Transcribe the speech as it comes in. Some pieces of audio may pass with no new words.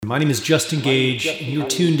My name is Justin Gage, and you're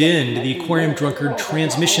tuned in to the Aquarium Drunkard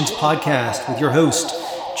Transmissions podcast with your host,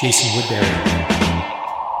 Jason Woodbury.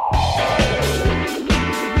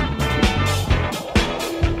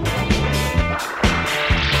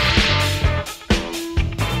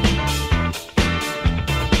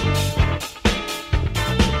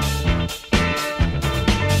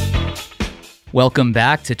 Welcome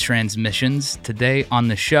back to Transmissions. Today on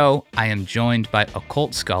the show, I am joined by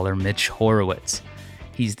occult scholar Mitch Horowitz.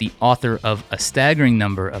 He's the author of a staggering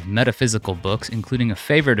number of metaphysical books, including a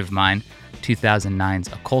favorite of mine, 2009's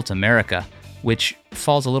Occult America, which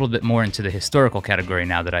falls a little bit more into the historical category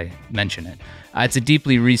now that I mention it. It's a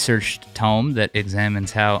deeply researched tome that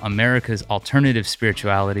examines how America's alternative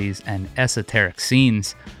spiritualities and esoteric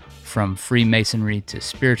scenes, from Freemasonry to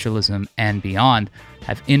spiritualism and beyond,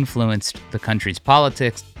 have influenced the country's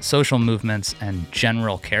politics, social movements, and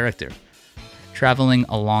general character. Traveling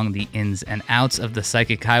along the ins and outs of the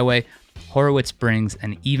psychic highway, Horowitz brings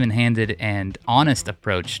an even-handed and honest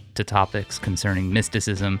approach to topics concerning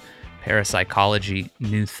mysticism, parapsychology,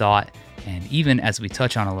 new thought, and even, as we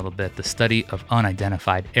touch on a little bit, the study of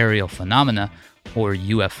unidentified aerial phenomena, or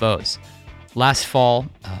UFOs. Last fall,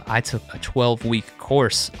 I took a 12-week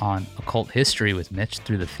course on occult history with Mitch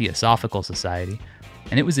through the Theosophical Society,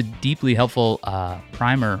 and it was a deeply helpful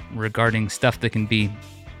primer regarding stuff that can be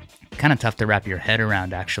kind of tough to wrap your head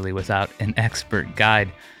around, actually, without an expert guide,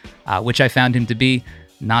 which I found him to be,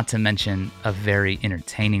 not to mention a very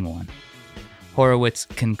entertaining one. Horowitz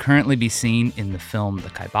can currently be seen in the film The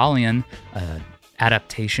Kybalion,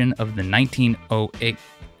 adaptation of the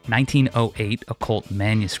 1908 occult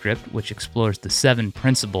manuscript, which explores the 7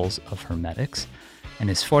 principles of hermetics, and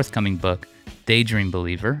his forthcoming book, Daydream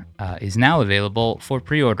Believer, is now available for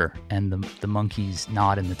pre-order, and the monkey's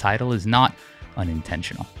nod in the title is not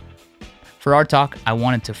unintentional. For our talk, I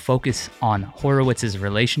wanted to focus on Horowitz's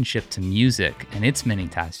relationship to music and its many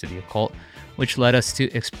ties to the occult, which led us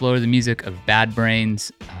to explore the music of Bad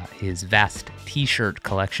Brains, his vast t-shirt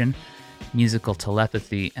collection, musical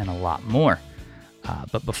telepathy, and a lot more.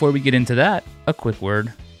 But before we get into that, a quick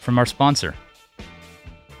word from our sponsor.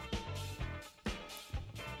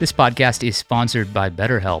 This podcast is sponsored by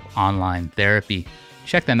BetterHelp Online Therapy.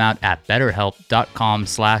 Check them out at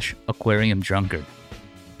betterhelp.com/aquariumdrunkard.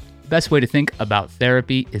 The best way to think about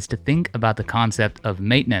therapy is to think about the concept of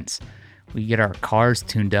maintenance. We get our cars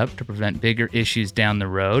tuned up to prevent bigger issues down the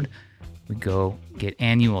road. We go get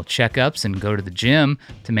annual checkups and go to the gym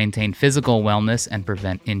to maintain physical wellness and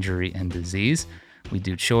prevent injury and disease. We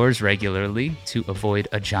do chores regularly to avoid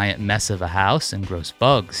a giant mess of a house and gross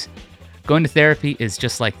bugs. Going to therapy is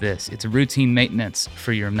just like this. It's routine maintenance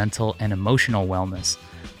for your mental and emotional wellness,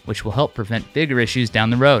 which will help prevent bigger issues down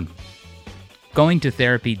the road. Going to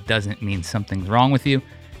therapy doesn't mean something's wrong with you.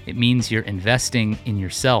 It means you're investing in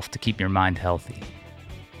yourself to keep your mind healthy.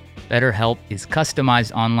 BetterHelp is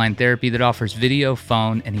customized online therapy that offers video,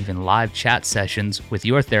 phone, and even live chat sessions with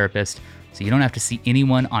your therapist, so you don't have to see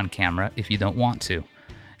anyone on camera if you don't want to.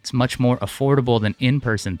 It's much more affordable than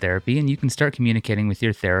in-person therapy, and you can start communicating with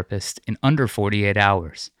your therapist in under 48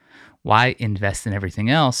 hours. Why invest in everything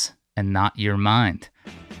else and not your mind?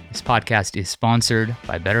 This podcast is sponsored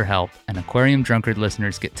by BetterHelp, and Aquarium Drunkard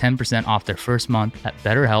listeners get 10% off their first month at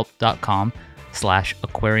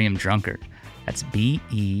betterhelp.com/aquariumdrunkard. That's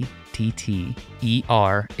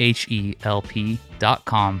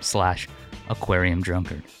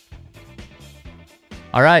BETTERHELP.com/aquariumdrunkard.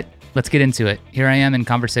 All right, let's get into it. Here I am in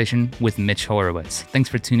conversation with Mitch Horowitz. Thanks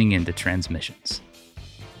for tuning in to Transmissions.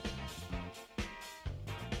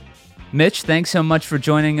 Mitch, thanks so much for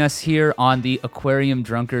joining us here on the Aquarium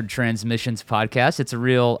Drunkard Transmissions podcast. It's a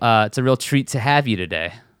real treat to have you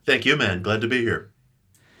today. Thank you, man. Glad to be here.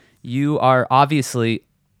 You are obviously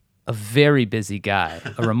a very busy guy,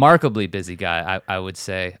 a remarkably busy guy, I would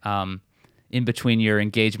say. In between your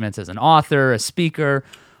engagements as an author, a speaker,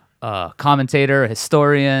 commentator, a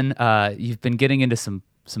historian, you've been getting into some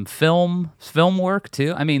film work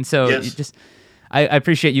too. I mean, so yes. I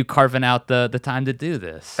appreciate you carving out the time to do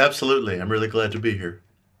this. Absolutely. I'm really glad to be here.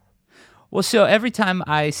 Well, so every time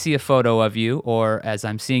I see a photo of you, or as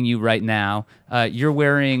I'm seeing you right now, you're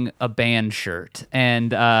wearing a band shirt,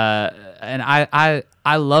 and I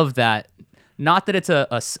love that. Not that it's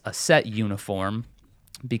a set uniform,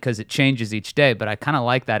 because it changes each day, but I kind of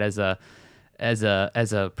like that as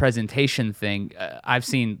a presentation thing. I've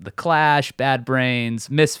seen The Clash, Bad Brains,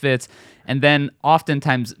 Misfits, and then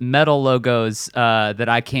oftentimes metal logos that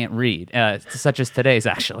I can't read, such as today's,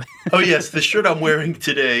 actually. Oh, yes. The shirt I'm wearing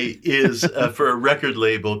today is for a record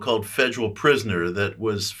label called Federal Prisoner that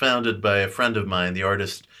was founded by a friend of mine, the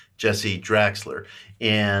artist Jesse Draxler.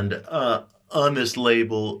 And on this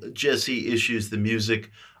label, Jesse issues the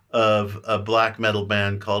music of a black metal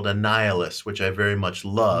band called Annihilus, which I very much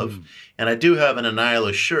love. And I do have an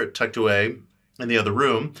Annihilus shirt tucked away in the other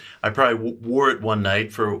room. I probably wore it one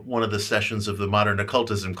night for one of the sessions of the modern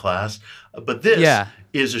occultism class. But this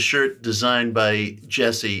is a shirt designed by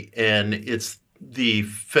Jesse, and it's the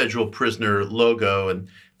federal prisoner logo, and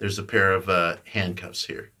there's a pair of handcuffs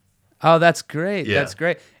here. Oh, that's great. Yeah. That's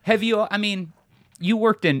great. Have you, I mean, you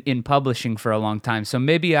worked in publishing for a long time, so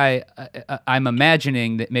maybe I'm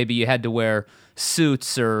imagining that maybe you had to wear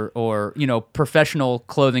suits or professional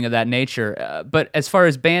clothing of that nature. But as far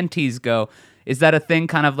as band tees go, is that a thing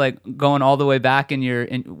kind of like going all the way back in your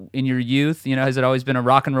youth? Has it always been a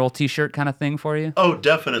rock and roll T-shirt kind of thing for you? Oh,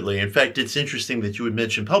 definitely. In fact, it's interesting that you would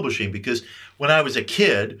mention publishing, because when I was a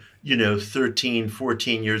kid, 13,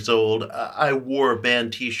 14 years old, I wore a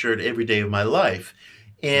band T-shirt every day of my life.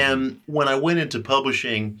 And when I went into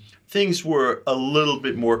publishing, things were a little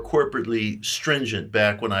bit more corporately stringent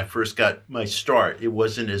back when I first got my start. It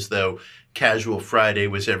wasn't as though Casual Friday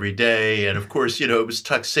was every day. And of course, it was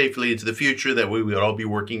tucked safely into the future that we would all be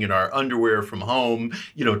working in our underwear from home,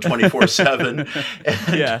 24/7.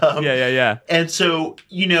 Yeah. And so,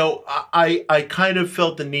 I kind of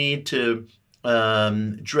felt the need to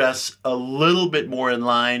dress a little bit more in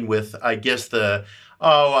line with, I guess,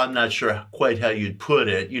 I'm not sure quite how you'd put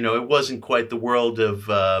it. It wasn't quite the world of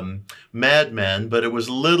Mad Men, but it was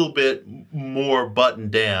a little bit more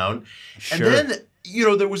buttoned down. Sure. And then,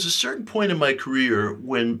 there was a certain point in my career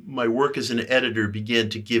when my work as an editor began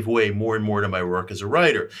to give way more and more to my work as a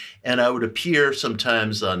writer. And I would appear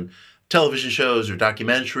sometimes on television shows or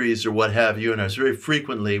documentaries or what have you, and I was very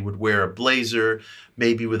frequently would wear a blazer,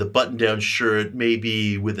 maybe with a button-down shirt,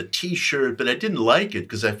 maybe with a T-shirt, but I didn't like it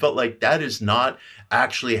because I felt like that is not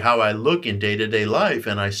actually how I look in day-to-day life.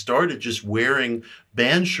 And I started just wearing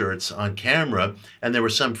band shirts on camera, and there were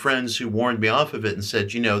some friends who warned me off of it and said,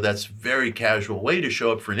 that's a very casual way to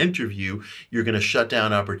show up for an interview. You're going to shut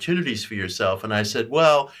down opportunities for yourself. And I said,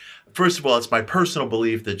 well, first of all, it's my personal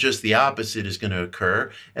belief that just the opposite is going to occur.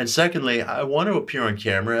 And secondly, I want to appear on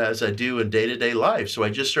camera as I do in day-to-day life. So I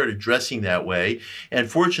just started dressing that way. And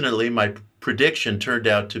fortunately, my prediction turned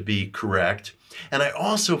out to be correct. And I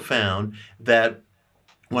also found that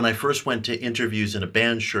when I first went to interviews in a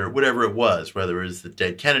band shirt, whatever it was, whether it was the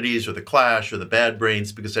Dead Kennedys or the Clash or the Bad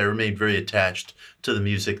Brains, because I remained very attached to the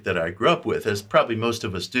music that I grew up with, as probably most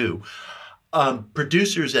of us do,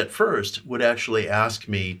 producers at first would actually ask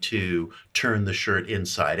me to turn the shirt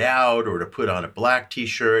inside out or to put on a black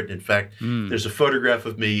T-shirt. In fact, there's a photograph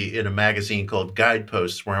of me in a magazine called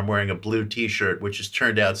Guideposts where I'm wearing a blue T-shirt, which is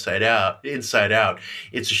turned inside out.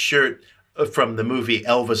 It's a shirt from the movie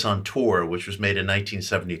Elvis on Tour, which was made in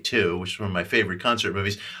 1972, which is one of my favorite concert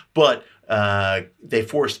movies. But they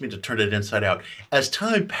forced me to turn it inside out. As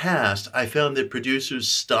time passed, I found that producers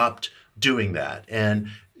stopped doing that. And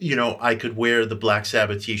I could wear the Black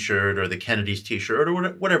Sabbath T-shirt or the Kennedys T-shirt or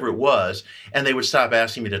whatever it was, and they would stop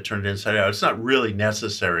asking me to turn it inside out. It's not really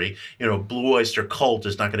necessary. Blue Oyster Cult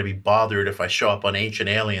is not going to be bothered if I show up on Ancient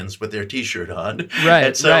Aliens with their T-shirt on. Right.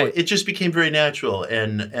 And so right. It just became very natural,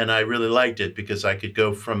 and I really liked it because I could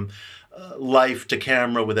go from life to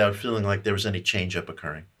camera without feeling like there was any change-up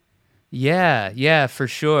occurring. Yeah, for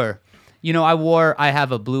sure. I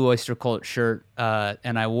have a Blue Oyster Cult shirt,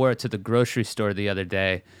 and I wore it to the grocery store the other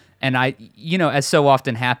day. And as so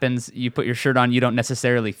often happens, you put your shirt on, you don't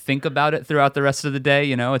necessarily think about it throughout the rest of the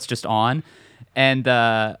day, it's just on. And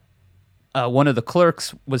one of the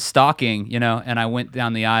clerks was stocking, and I went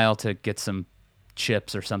down the aisle to get some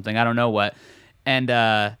chips or something, I don't know what.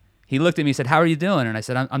 And he looked at me and said, "How are you doing?" And I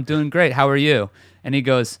said, I'm doing great. How are you? And he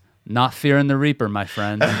goes, "Not fearing the Reaper, my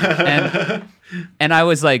friend." And I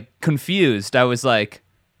was like confused. I was like,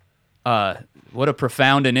 what a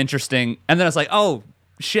profound and interesting. And then I was like, oh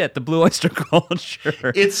shit, the Blue Oyster Cult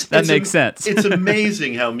shirt. That makes sense. It's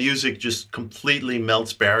amazing how music just completely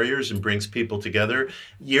melts barriers and brings people together.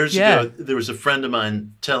 Years ago, there was a friend of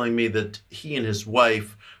mine telling me that he and his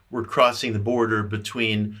wife were crossing the border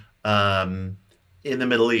between in the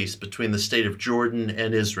Middle East, between the state of Jordan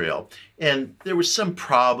and Israel. And there were some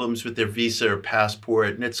problems with their visa or passport,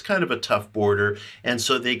 and it's kind of a tough border. And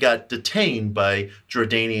so they got detained by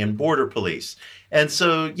Jordanian border police. And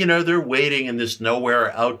so, they're waiting in this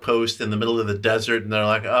nowhere outpost in the middle of the desert, and they're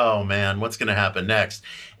like, oh man, what's going to happen next?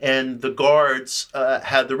 And the guards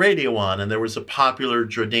had the radio on, and there was a popular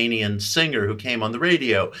Jordanian singer who came on the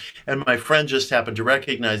radio. And my friend just happened to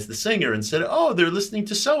recognize the singer and said, oh, they're listening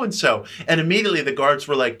to so-and-so. And immediately the guards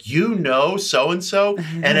were like, so-and-so?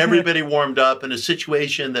 And everybody warmed up, and a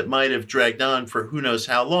situation that might have dragged on for who knows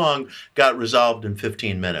how long got resolved in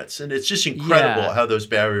 15 minutes. And it's just incredible how those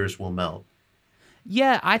barriers will melt.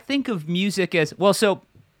 Yeah, I think of music as well. So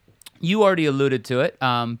you already alluded to it,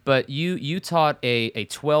 but you taught a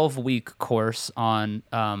 12-week course on.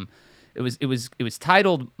 It was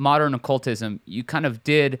titled Modern Occultism. You kind of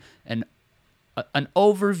did an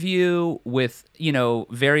overview with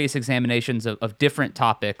various examinations of different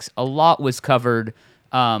topics. A lot was covered,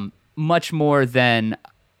 much more than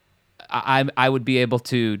I would be able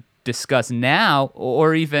to discuss now,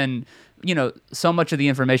 or even so much of the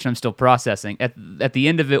information I'm still processing. At the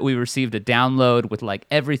end of it, we received a download with like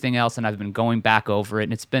everything else, and I've been going back over it,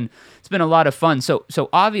 and it's been a lot of fun. So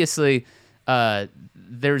obviously,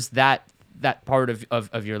 there's that part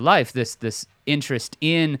of your life, this interest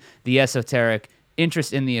in the esoteric,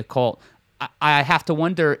 interest in the occult. I have to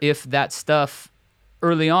wonder if that stuff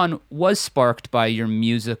early on was sparked by your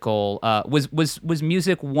musical. Was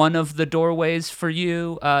music one of the doorways for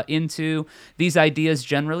you into these ideas,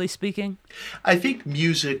 generally speaking? I think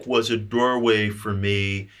music was a doorway for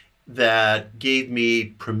me that gave me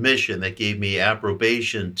permission, that gave me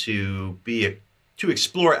approbation to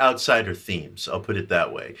explore outsider themes. I'll put it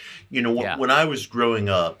that way. When I was growing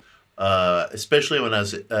up, especially when I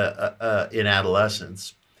was in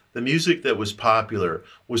adolescence, the music that was popular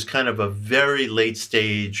was kind of a very late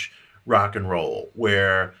stage rock and roll,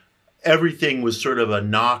 where everything was sort of a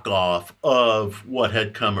knockoff of what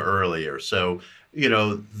had come earlier. So,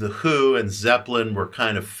 The Who and Zeppelin were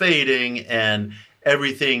kind of fading, and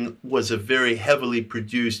everything was a very heavily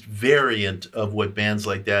produced variant of what bands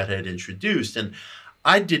like that had introduced. And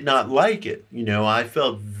I did not like it. I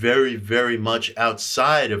felt very, very much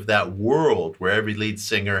outside of that world where every lead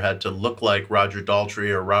singer had to look like Roger Daltrey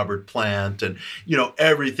or Robert Plant. And,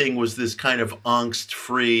 everything was this kind of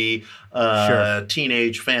angst-free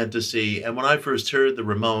teenage fantasy. And when I first heard the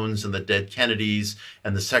Ramones and the Dead Kennedys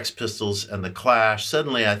and the Sex Pistols and the Clash,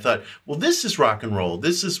 suddenly I thought, well, this is rock and roll.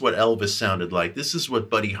 This is what Elvis sounded like. This is what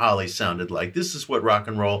Buddy Holly sounded like. This is what rock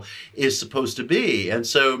and roll is supposed to be. And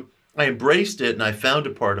so I embraced it, and I found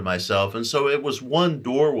a part of myself. And so it was one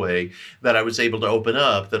doorway that I was able to open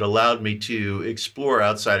up that allowed me to explore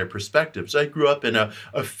outsider perspectives. I grew up in a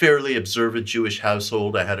fairly observant Jewish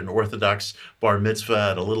household. I had an Orthodox bar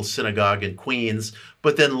mitzvah at a little synagogue in Queens.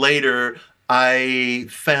 But then later, I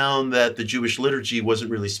found that the Jewish liturgy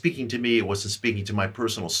wasn't really speaking to me. It wasn't speaking to my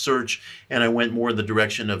personal search. And I went more in the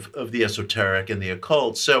direction of the esoteric and the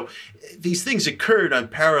occult. So these things occurred on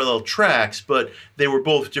parallel tracks, but they were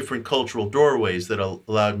both different cultural doorways that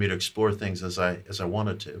allowed me to explore things as I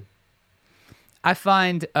wanted to. I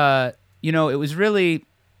find, it was really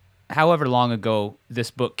however long ago this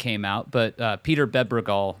book came out, but Peter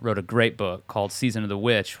Bebergal wrote a great book called Season of the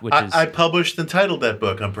Witch, which I published and titled that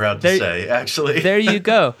book, I'm proud to say, actually. There you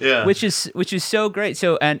go. Yeah. Which is so great.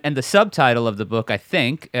 So and the subtitle of the book, I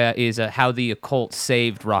think, is How the Occult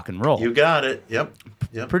Saved Rock and Roll. You got it. Yep.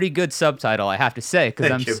 Pretty good subtitle, I have to say,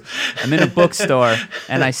 because I'm in a bookstore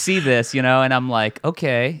and I see this, and I'm like,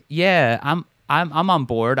 okay, yeah, I'm on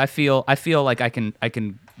board. I feel like I can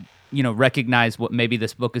recognize what maybe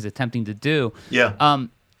this book is attempting to do. Yeah.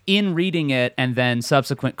 In reading it, and then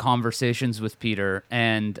subsequent conversations with Peter,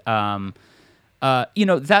 and that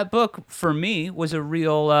book for me was a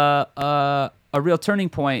real turning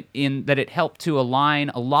point in that it helped to align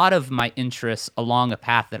a lot of my interests along a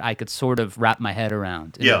path that I could sort of wrap my head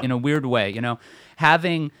around in a weird way.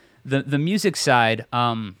 Having the music side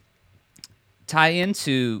tie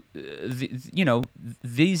into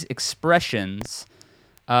these expressions.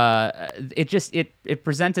 It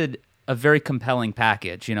presented a very compelling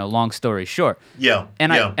package, long story short. Yeah.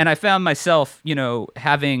 And I found myself,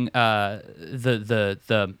 having the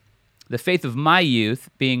faith of my youth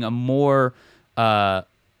being a more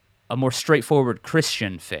straightforward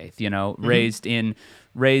Christian faith, mm-hmm.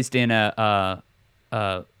 raised in a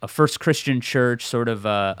first Christian church, sort of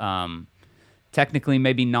technically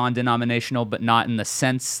maybe non-denominational, but not in the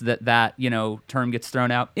sense that term gets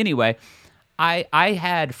thrown out. Anyway, I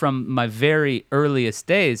had from my very earliest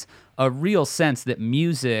days a real sense that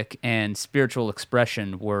music and spiritual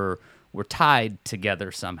expression were tied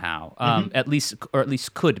together somehow, mm-hmm. at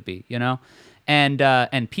least could be,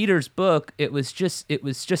 And Peter's book, it was just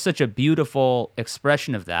such a beautiful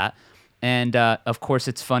expression of that. And of course,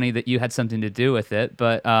 it's funny that you had something to do with it,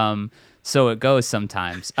 but so it goes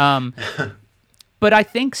sometimes. But I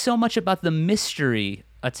think so much about the mystery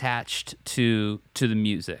attached to the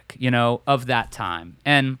music, of that time,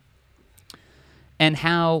 and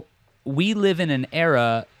how we live in an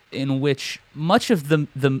era in which much of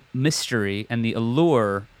the mystery and the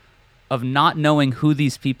allure not knowing who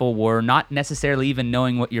these people were, not necessarily even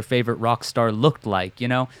knowing what your favorite rock star looked like.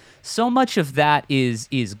 So much of that is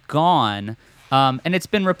gone. And it's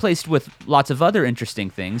been replaced with lots of other interesting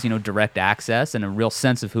things, direct access and a real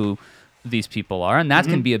sense of who these people are, and that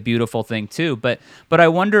can be a beautiful thing too. But I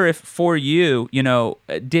wonder if for you,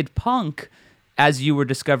 did punk, as you were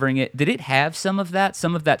discovering it, did it have some of that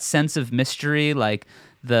sense of mystery, like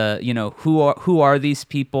who are these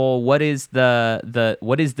people? What is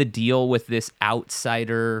the deal with this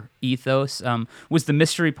outsider ethos? Was the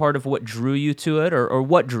mystery part of what drew you to it, or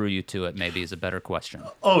what drew you to it? Maybe is a better question.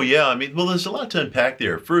 Oh yeah, I mean, well, there's a lot to unpack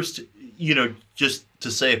there. First, just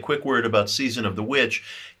to say a quick word about Season of the Witch.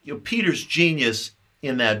 Peter's genius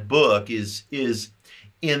in that book is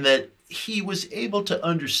in that he was able to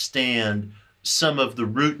understand some of the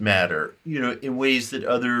root matter, in ways that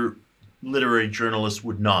other literary journalists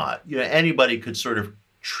would not. Anybody could sort of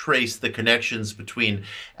trace the connections between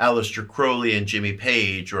Aleister Crowley and Jimmy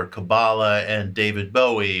Page, or Kabbalah and David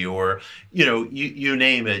Bowie, or, you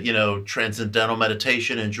name it, Transcendental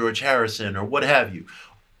Meditation and George Harrison, or what have you.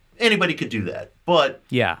 Anybody could do that. But,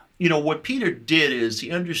 what Peter did is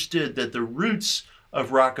he understood that the roots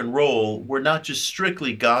of rock and roll were not just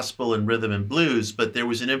strictly gospel and rhythm and blues, but there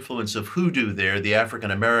was an influence of hoodoo there, the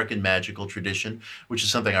African-American magical tradition, which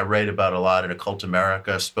is something I write about a lot in Occult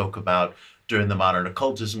America, spoke about during the Modern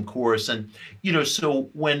Occultism course. And, so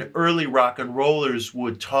when early rock and rollers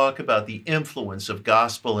would talk about the influence of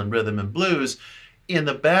gospel and rhythm and blues, in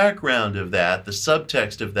the background of that, the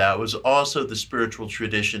subtext of that was also the spiritual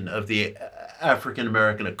tradition of the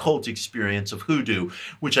African-American occult experience of hoodoo,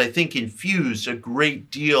 which I think infused a great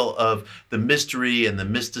deal of the mystery and the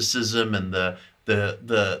mysticism and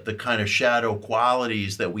the kind of shadow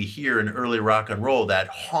qualities that we hear in early rock and roll, that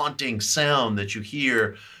haunting sound that you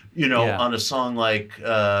hear, on a song like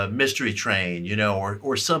Mystery Train,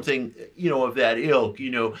 or something, of that ilk.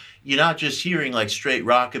 You're not just hearing like straight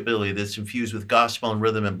rockabilly that's infused with gospel and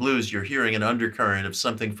rhythm and blues. You're hearing an undercurrent of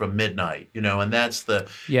something from Midnight, and that's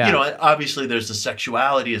obviously there's the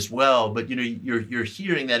sexuality as well, but, you're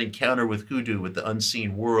hearing that encounter with hoodoo, with the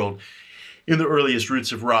unseen world in the earliest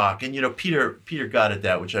roots of rock. And, Peter got at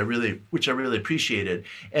that, which I really appreciated.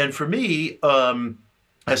 And for me,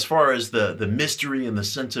 as far as the mystery and the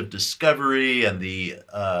sense of discovery and the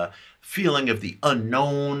feeling of the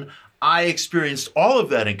unknown, I experienced all of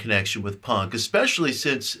that in connection with punk, especially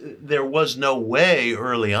since there was no way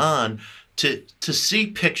early on to see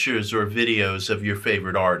pictures or videos of your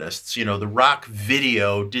favorite artists. The rock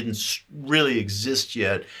video didn't really exist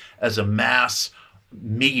yet as a mass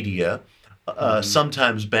media.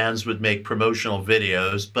 Sometimes bands would make promotional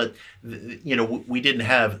videos, but we didn't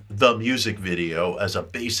have the music video as a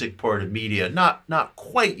basic part of media. Not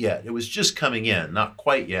quite yet. It was just coming in, not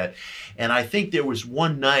quite yet. And I think there was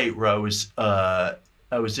one night where I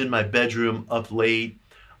was in my bedroom up late,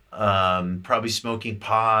 probably smoking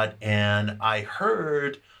pot, and I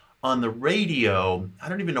heard on the radio, I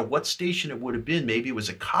don't even know what station it would have been. Maybe it was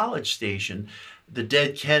a college station, the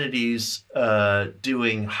Dead Kennedys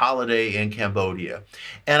doing Holiday in Cambodia.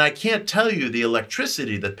 And I can't tell you the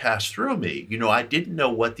electricity that passed through me. I didn't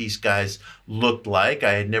know what these guys looked like.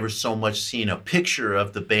 I had never so much seen a picture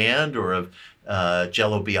of the band or of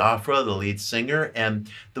Jello Biafra, the lead singer. And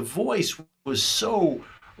the voice was so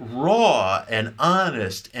raw and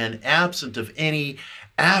honest and absent of any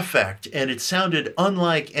affect, and it sounded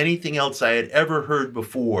unlike anything else I had ever heard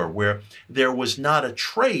before, where there was not a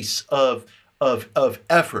trace of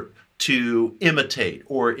effort to imitate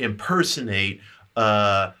or impersonate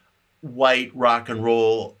white rock and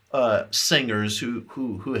roll singers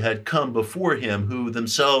who had come before him, who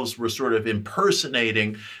themselves were sort of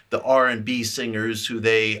impersonating the R&B singers who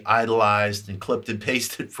they idolized and clipped and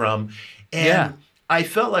pasted from. And I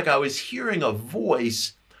felt like I was hearing a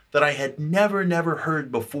voice that I had never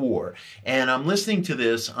heard before. And I'm listening to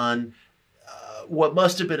this on what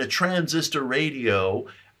must have been a transistor radio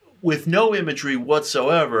with no imagery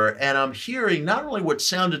whatsoever. And I'm hearing not only what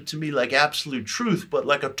sounded to me like absolute truth, but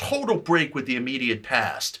like a total break with the immediate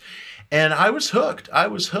past. And I was hooked.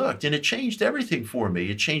 And it changed everything for me.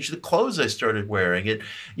 It changed the clothes I started wearing.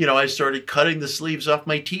 I started cutting the sleeves off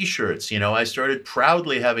my T-shirts. I started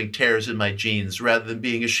proudly having tears in my jeans rather than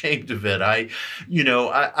being ashamed of it. I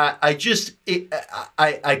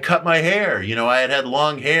cut my hair. I had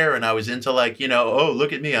long hair, and I was into oh,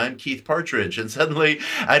 look at me, I'm Keith Partridge. And suddenly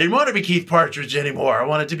I didn't want to be Keith Partridge anymore. I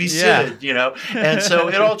wanted to be Sid, And so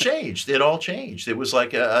it all changed. It was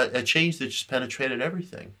like a change that just penetrated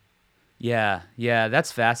everything. Yeah,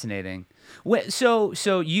 that's fascinating.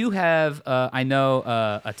 So you have, I know,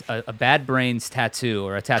 a Bad Brains tattoo,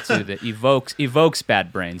 or a tattoo that evokes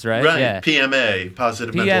Bad Brains, right? Right. Yeah. PMA,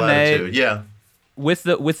 positive mental attitude. Yeah. With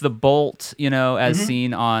the bolt, as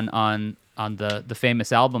seen on the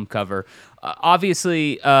famous album cover.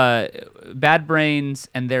 Obviously, Bad Brains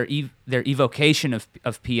and their evocation of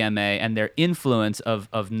PMA and their influence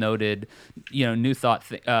of noted, New Thought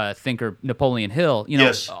thinker Napoleon Hill.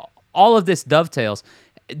 Yes. All of this dovetails.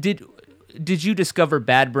 Did you discover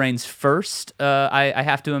Bad Brains first? I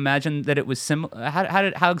have to imagine that it was similar.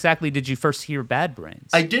 How exactly did you first hear Bad Brains?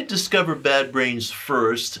 I did discover Bad Brains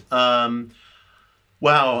first.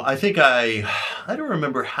 Wow, I think I don't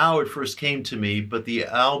remember how it first came to me, but the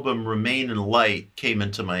album Remain in Light came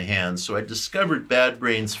into my hands. So I discovered Bad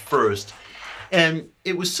Brains first. And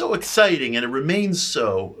it was so exciting, and it remains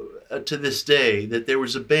so to this day, that there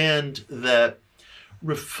was a band that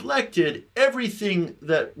reflected everything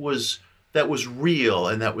that was real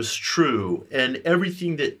and that was true, and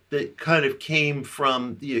everything that kind of came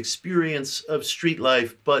from the experience of street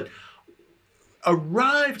life, but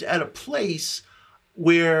arrived at a place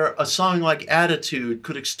where a song like Attitude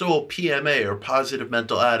could extol PMA, or positive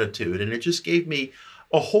mental attitude. And it just gave me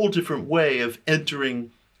a whole different way of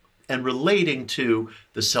entering and relating to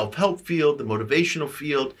the self-help field, the motivational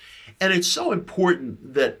field. And it's so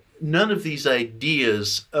important that none of these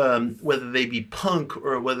ideas, whether they be punk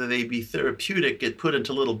or whether they be therapeutic, get put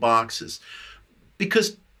into little boxes.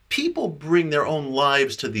 Because people bring their own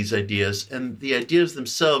lives to these ideas, and the ideas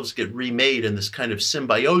themselves get remade in this kind of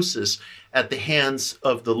symbiosis at the hands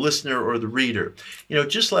of the listener or the reader.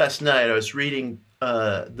 Just last night I was reading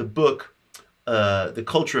the book, The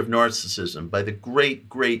Culture of Narcissism, by the great,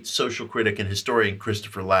 great social critic and historian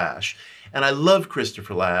Christopher Lasch. And I love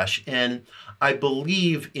Christopher Lasch, and I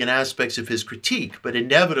believe in aspects of his critique, but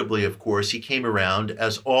inevitably, of course, he came around,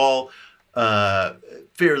 as all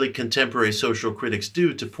fairly contemporary social critics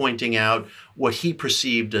do, to pointing out what he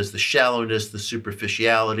perceived as the shallowness, the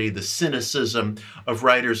superficiality, the cynicism of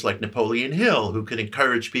writers like Napoleon Hill, who could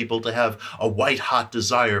encourage people to have a white-hot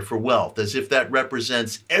desire for wealth, as if that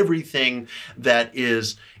represents everything that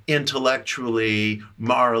is intellectually,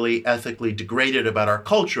 morally, ethically degraded about our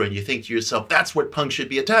culture. And you think to yourself, that's what punk should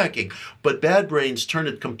be attacking. But Bad Brains turn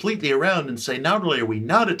it completely around and say, not only are we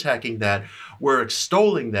not attacking that, we're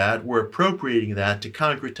extolling that, we're appropriating that to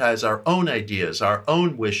concretize our own ideas, our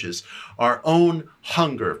own wishes, our own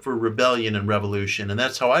hunger for rebellion and revolution. And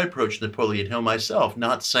that's how I approached Napoleon Hill myself,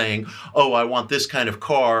 not saying, oh, I want this kind of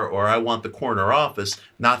car, or I want the corner office.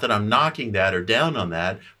 Not that I'm knocking that or down on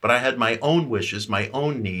that, but I had my own wishes, my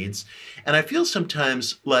own needs. And I feel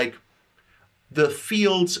sometimes like the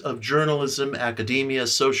fields of journalism, academia,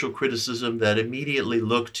 social criticism that immediately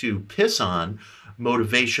look to piss on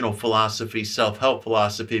motivational philosophy, self-help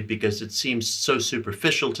philosophy, because it seems so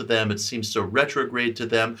superficial to them, it seems so retrograde to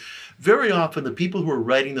them. Very often the people who are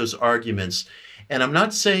writing those arguments, and I'm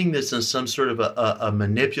not saying this in some sort of a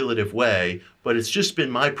manipulative way, but it's just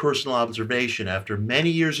been my personal observation after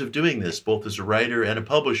many years of doing this, both as a writer and a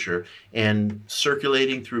publisher, and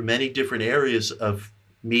circulating through many different areas of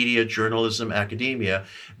media, journalism, academia.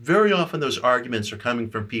 Very often those arguments are coming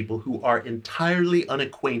from people who are entirely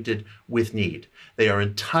unacquainted with need. They are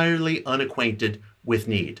entirely unacquainted with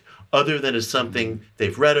need, other than as something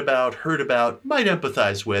they've read about, heard about, might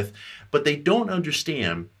empathize with, but they don't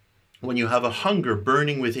understand when you have a hunger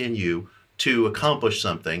burning within you to accomplish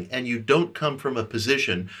something, and you don't come from a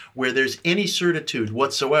position where there's any certitude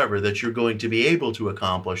whatsoever that you're going to be able to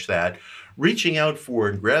accomplish that. Reaching out for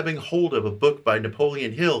and grabbing hold of a book by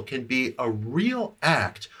Napoleon Hill can be a real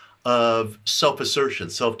act of self-assertion,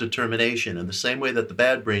 self-determination, in the same way that the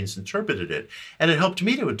Bad Brains interpreted it. And it helped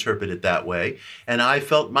me to interpret it that way. And I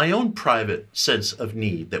felt my own private sense of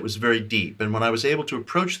need that was very deep. And when I was able to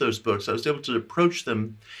approach those books, I was able to approach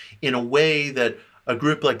them in a way that a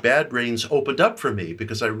group like Bad Brains opened up for me,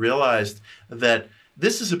 because I realized that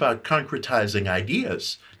this is about concretizing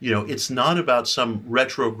ideas. It's not about some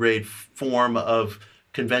retrograde form of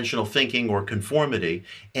conventional thinking or conformity.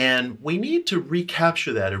 And we need to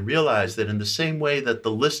recapture that and realize that in the same way that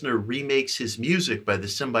the listener remakes his music by the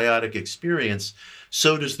symbiotic experience,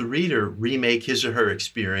 so does the reader remake his or her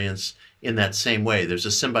experience in that same way. There's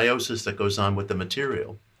a symbiosis that goes on with the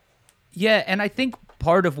material. Yeah, and I think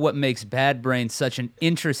part of what makes Bad Brains such an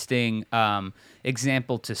interesting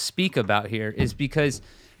example to speak about here is because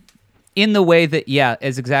in the way that,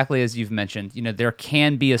 as exactly as you've mentioned, there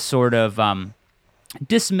can be a sort of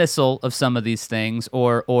dismissal of some of these things,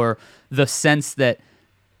 or the sense that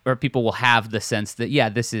or people will have the sense that, yeah,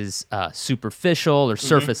 this is superficial or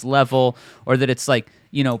surface level, or that it's like,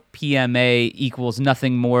 PMA equals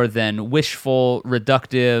nothing more than wishful,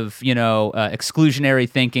 reductive, exclusionary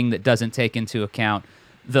thinking that doesn't take into account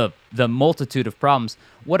the multitude of problems.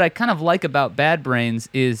 What I kind of like about Bad Brains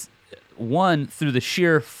is, one, through the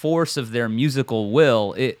sheer force of their musical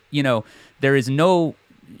will, there is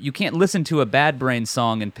you can't listen to a Bad Brains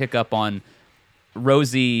song and pick up on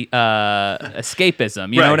rosy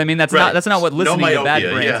escapism. You know what I mean? That's not what listening to Bad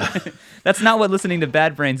Brains. Yeah. That's not what listening to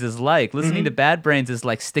Bad Brains is like. Listening to Bad Brains is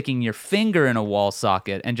like sticking your finger in a wall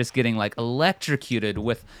socket and just getting like electrocuted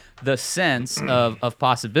with the sense of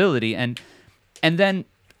possibility. And then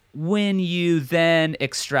when you then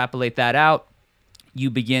extrapolate that out, you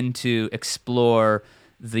begin to explore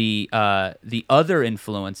the other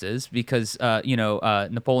influences, because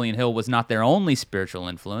Napoleon Hill was not their only spiritual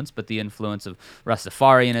influence, but the influence of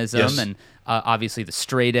Rastafarianism and obviously the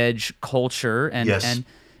straight edge culture,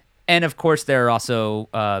 and of course there are also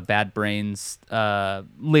Bad Brains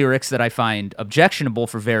lyrics that I find objectionable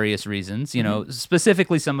for various reasons.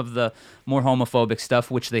 Specifically some of the more homophobic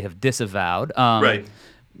stuff, which they have disavowed.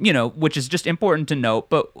 Which is just important to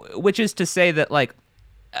note, but which is to say that like.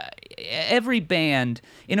 Every band,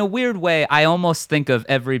 in a weird way, I almost think of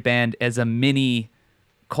every band as a mini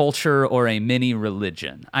culture or a mini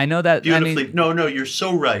religion. I know that. Beautifully. No, you're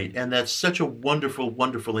so right. And that's such a wonderful,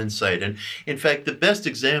 wonderful insight. And in fact, the best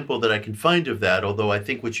example that I can find of that, although I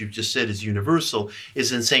think what you've just said is universal,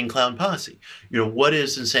 is Insane Clown Posse. What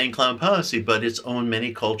is Insane Clown Posse but its own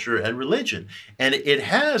many culture and religion? And it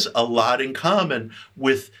has a lot in common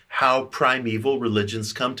with how primeval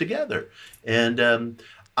religions come together. And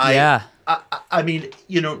I mean,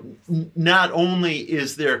 not only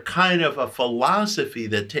is there kind of a philosophy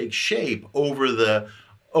that takes shape over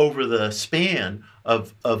the span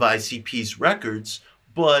of ICP's records,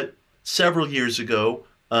 but several years ago,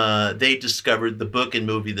 they discovered the book and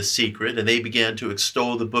movie The Secret, and they began to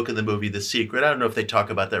extol the book and the movie The Secret. I don't know if they talk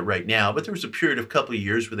about that right now, but there was a period of a couple of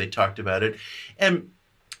years where they talked about it. And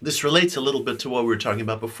this relates a little bit to what we were talking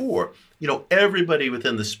about before. Everybody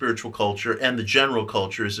within the spiritual culture and the general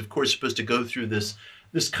culture is, of course, supposed to go through this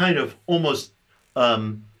kind of almost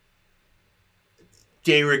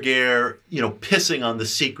de rigueur, pissing on The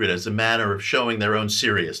Secret as a manner of showing their own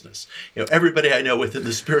seriousness. Everybody I know within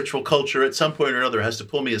the spiritual culture at some point or another has to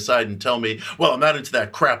pull me aside and tell me, well, I'm not into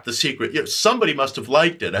that crap, The Secret. Somebody must have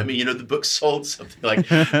liked it. I mean, the book sold something like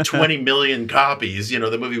 20 million copies.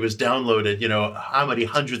 The movie was downloaded, how many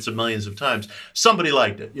hundreds of millions of times. Somebody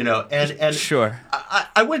liked it, and sure.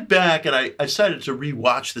 I went back and I decided to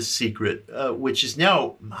rewatch The Secret, which is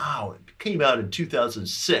now, it came out in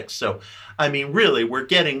 2006. So, I mean, really, we're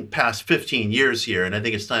getting past 15 years here, and I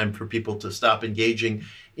think it's time for people to stop engaging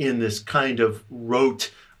in this kind of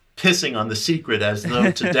rote pissing on The Secret as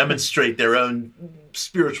though to demonstrate their own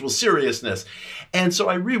spiritual seriousness. And so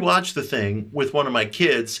I rewatched the thing with one of my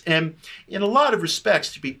kids, and in a lot of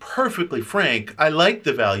respects, to be perfectly frank, I like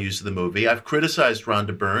the values of the movie. I've criticized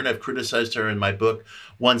Rhonda Byrne. I've criticized her in my book,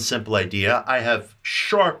 One Simple Idea. I have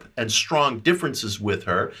sharp and strong differences with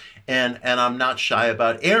her, and I'm not shy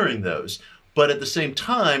about airing those. But at the same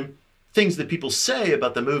time, things that people say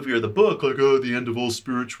about the movie or the book, like, oh, the end of all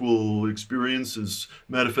spiritual experience is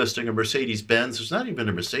manifesting a Mercedes-Benz. There's not even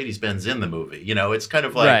a Mercedes-Benz in the movie. It's kind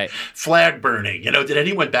of like flag burning. Did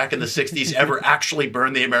anyone back in the 60s ever actually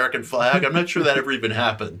burn the American flag? I'm not sure that ever even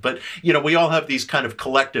happened. But, we all have these kind of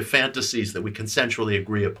collective fantasies that we consensually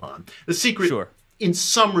agree upon. The Secret, sure, in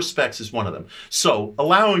some respects, is one of them. So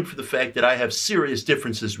allowing for the fact that I have serious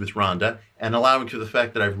differences with Rhonda and allowing for the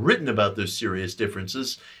fact that I've written about those serious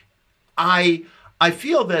differences, I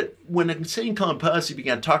feel that when Insane Clown Posse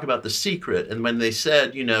began to talk about The Secret, and when they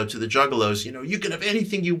said, to the Juggalos, you can have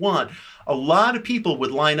anything you want, a lot of people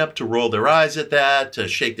would line up to roll their eyes at that, to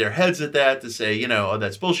shake their heads at that, to say, oh,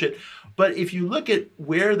 that's bullshit. But if you look at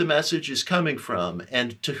where the message is coming from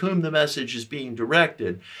and to whom the message is being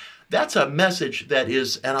directed, that's a message that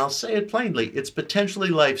is, and I'll say it plainly, it's potentially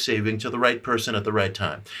life-saving to the right person at the right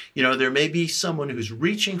time. There may be someone who's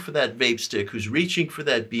reaching for that vape stick, who's reaching for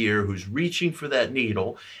that beer, who's reaching for that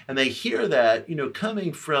needle, and they hear that,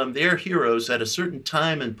 coming from their heroes at a certain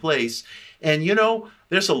time and place. And,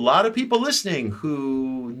 there's a lot of people listening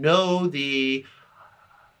who know the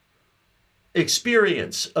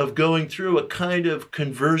experience of going through a kind of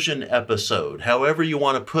conversion episode, however you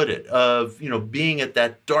want to put it, of, being at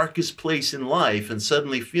that darkest place in life and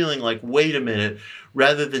suddenly feeling like, wait a minute,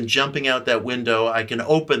 rather than jumping out that window, I can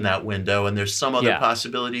open that window and there's some other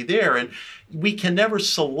possibility there. And we can never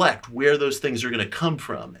select where those things are going to come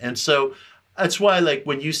from. And so That's why, like,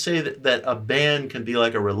 when you say that a band can be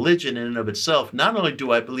like a religion in and of itself, not only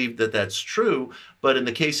do I believe that that's true, but in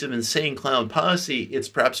the case of Insane Clown Posse, it's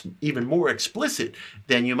perhaps even more explicit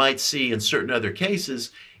than you might see in certain other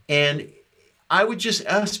cases. And I would just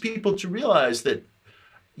ask people to realize that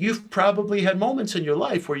you've probably had moments in your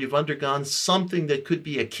life where you've undergone something that could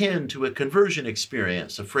be akin to a conversion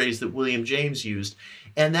experience, a phrase that William James used,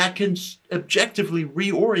 and that can objectively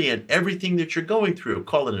reorient everything that you're going through.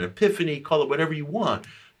 Call it an epiphany, call it whatever you want.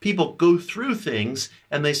 People go through things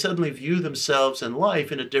and they suddenly view themselves and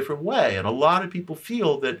life in a different way. And a lot of people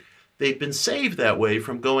feel that they've been saved that way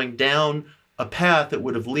from going down a path that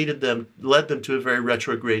would have led them to a very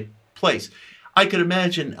retrograde place. I could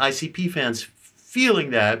imagine ICP fans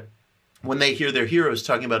feeling that when they hear their heroes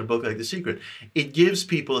talking about a book like The Secret. It gives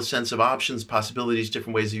people a sense of options, possibilities,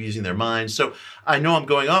 different ways of using their minds. So I know I'm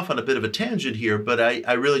going off on a bit of a tangent here, but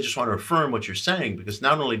I really just want to affirm what you're saying, because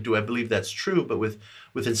not only do I believe that's true, but with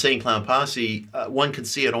Insane Clown Posse, one can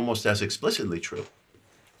see it almost as explicitly true.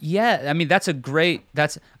 Yeah, I mean,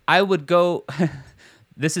 I would go...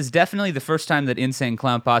 This is definitely the first time that Insane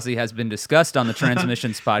Clown Posse has been discussed on the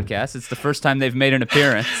Transmissions podcast. It's the first time they've made an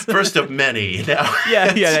appearance. First of many.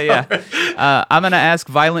 Yeah. I'm going to ask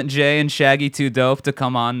Violent J and Shaggy 2 Dope to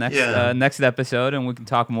come on next episode, and we can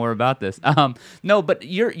talk more about this. No, but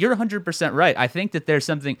you're 100% right. I think that there's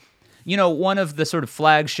something... one of the sort of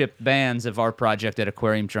flagship bands of our project at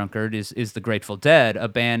Aquarium Drunkard is the Grateful Dead, a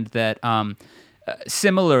band that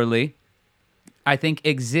similarly, I think,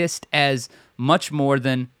 exists as much more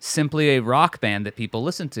than simply a rock band that people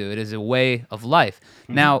listen to. It is a way of life.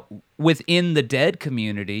 Mm-hmm. Now, within the Dead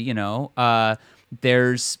community,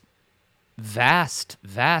 there's vast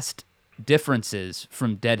differences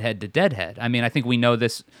from Deadhead to Deadhead. I mean, I think we know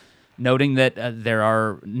this, noting that there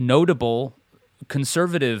are notable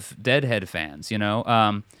conservative Deadhead fans. We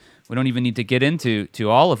don't even need to get into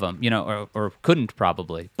all of them, or couldn't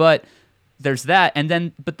probably, but there's that,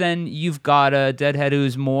 but then you've got a Deadhead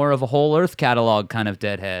who's more of a Whole Earth catalog kind of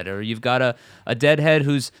Deadhead, or you've got a Deadhead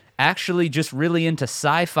who's actually just really into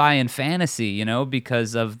sci-fi and fantasy,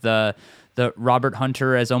 because of the Robert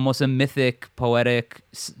Hunter as almost a mythic, poetic,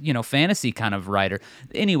 fantasy kind of writer.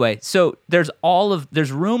 Anyway, so there's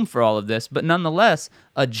room for all of this, but nonetheless,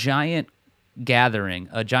 a giant gathering,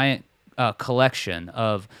 a giant collection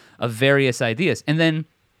of various ideas, and then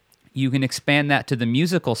you can expand that to the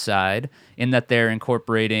musical side in that they're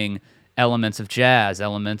incorporating elements of jazz,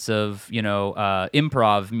 elements of,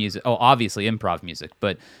 improv music. Oh, obviously improv music,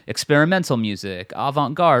 but experimental music,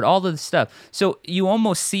 avant-garde, all of this stuff. So you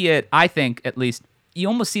almost see it, I think, at least, you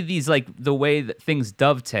almost see these like the way that things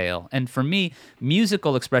dovetail. And for me,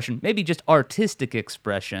 musical expression, maybe just artistic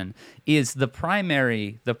expression, is the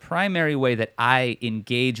primary way that I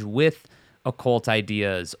engage with occult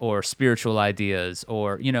ideas or spiritual ideas,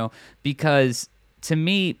 or because to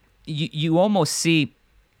me you almost see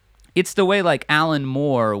it's the way like Alan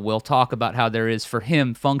Moore will talk about how there is for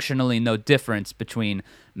him functionally no difference between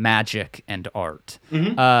magic and art.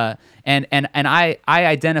 Mm-hmm. And I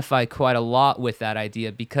identify quite a lot with that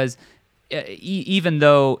idea, because even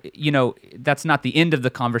though that's not the end of the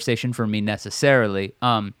conversation for me necessarily,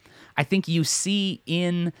 I think you see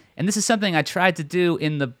and this is something I tried to do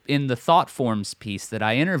in the thought forms piece that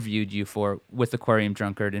I interviewed you for with Aquarium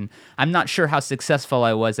Drunkard, and I'm not sure how successful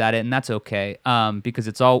I was at it, and that's okay, because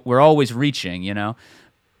we're always reaching,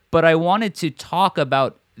 But I wanted to talk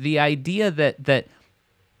about the idea that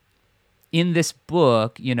in this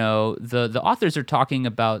book, the authors are talking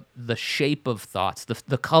about the shape of thoughts,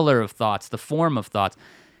 the color of thoughts, the form of thoughts.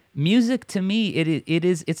 Music, to me,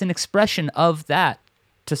 it's an expression of that.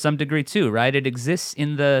 To some degree too, right? It exists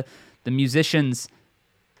in the musicians,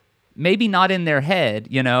 maybe not in their head,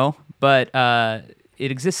 but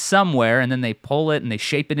it exists somewhere, and then they pull it and they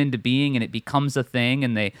shape it into being, and it becomes a thing,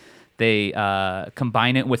 and they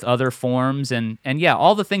combine it with other forms, and yeah,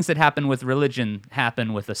 all the things that happen with religion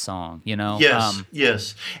happen with a song,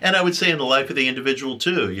 Yes. And I would say in the life of the individual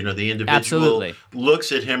too, the individual Absolutely.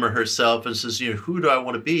 Looks at him or herself and says, who do I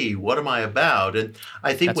want to be? What am I about? And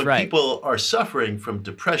I think when people are suffering from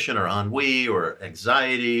depression or ennui or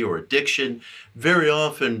anxiety or addiction, very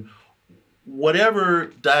often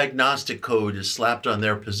whatever diagnostic code is slapped on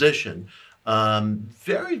their position,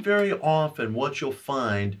 very, very often what you'll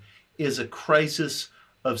find is a crisis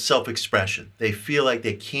of self-expression. They feel like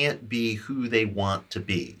they can't be who they want to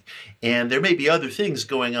be. And there may be other things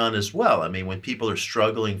going on as well. I mean, when people are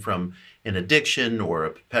struggling from an addiction or a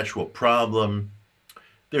perpetual problem,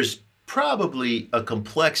 there's probably a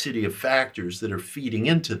complexity of factors that are feeding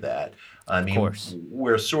into that. I mean, course.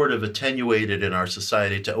 we're sort of attenuated in our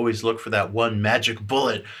society to always look for that one magic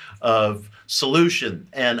bullet of solution.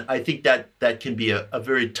 And I think that can be a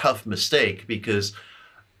very tough mistake, because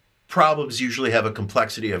problems usually have a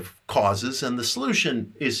complexity of causes, and the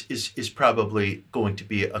solution is probably going to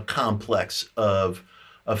be a complex of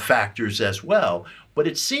factors as well. But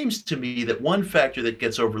it seems to me that one factor that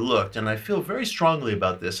gets overlooked, and I feel very strongly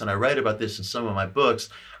about this, and I write about this in some of my books,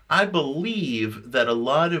 I believe that a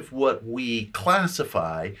lot of what we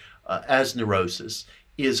classify as neurosis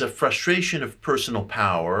is a frustration of personal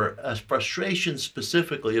power, a frustration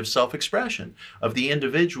specifically of self-expression, of the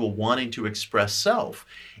individual wanting to express self.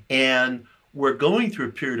 And we're going through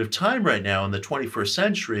a period of time right now in the 21st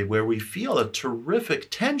century where we feel a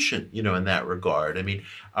terrific tension, in that regard. I mean,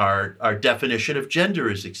 our definition of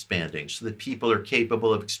gender is expanding so that people are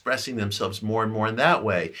capable of expressing themselves more and more in that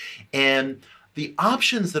way. And the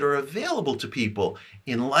options that are available to people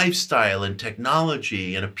in lifestyle and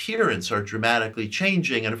technology and appearance are dramatically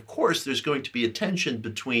changing. And of course, there's going to be a tension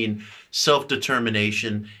between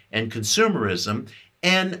self-determination and consumerism.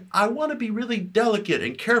 And I want to be really delicate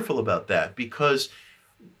and careful about that, because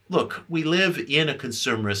look, we live in a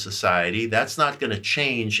consumerist society. That's not going to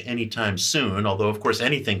change anytime soon, although, of course,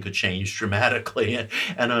 anything could change dramatically and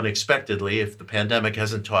unexpectedly. If the pandemic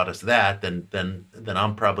hasn't taught us that, then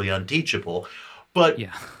I'm probably unteachable. But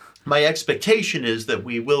Yeah. my expectation is that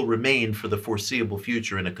we will remain for the foreseeable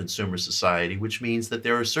future in a consumer society, which means that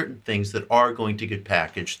there are certain things that are going to get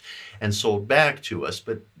packaged and sold back to us.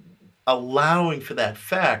 But allowing for that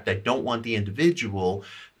fact, I don't want the individual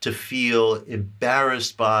to feel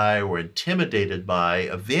embarrassed by or intimidated by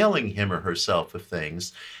availing him or herself of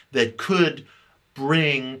things that could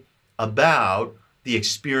bring about the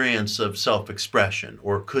experience of self-expression,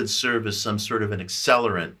 or could serve as some sort of an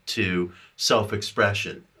accelerant to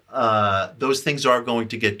self-expression. Those things are going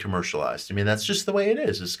to get commercialized. I mean, that's just the way it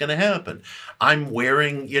is. It's going to happen. I'm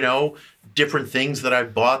wearing, different things that I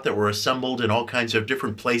bought that were assembled in all kinds of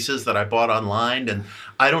different places that I bought online. And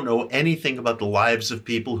I don't know anything about the lives of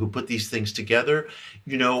people who put these things together,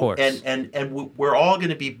 and we're all going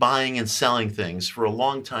to be buying and selling things for a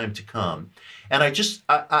long time to come. And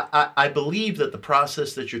I believe that the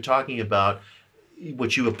process that you're talking about,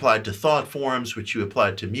 what you applied to thought forms, which you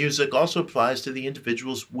applied to music, also applies to the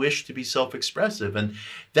individual's wish to be self-expressive. And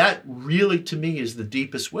that really, to me, is the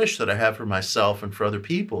deepest wish that I have for myself and for other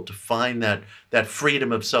people, to find that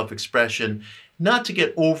freedom of self-expression, not to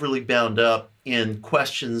get overly bound up in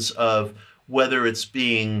questions of whether it's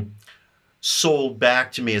being sold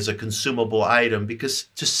back to me as a consumable item, because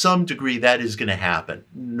to some degree that is going to happen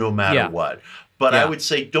no matter what. But I would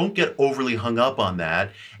say don't get overly hung up on that.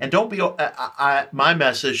 And don't be, my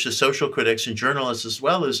message to social critics and journalists as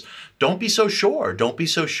well is, don't be so sure. Don't be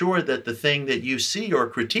so sure that the thing that you see or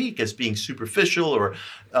critique as being superficial, or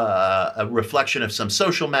a reflection of some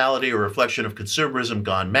social malady, or a reflection of consumerism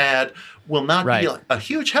gone mad, will not be a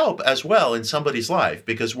huge help as well in somebody's life,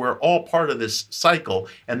 because we're all part of this cycle.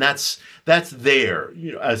 And that's there,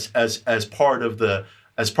 as part of the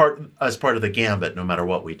gambit, no matter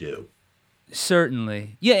what we do.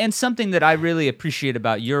 Certainly. Yeah, and something that I really appreciate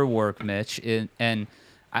about your work, Mitch,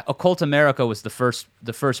 Occult America was the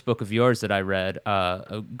first book of yours that I read.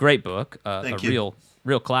 A great book, Thank you.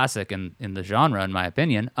 real classic in the genre, in my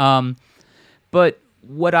opinion. But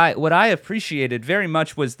what I appreciated very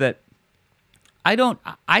much was that I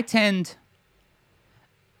tend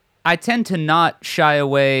to not shy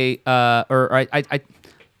away, let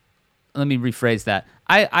me rephrase that.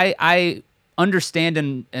 I understand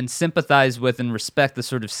and sympathize with and respect the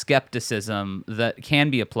sort of skepticism that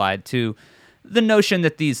can be applied to the notion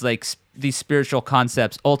that these spiritual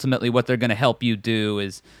concepts, ultimately what they're going to help you do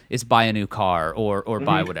is buy a new car or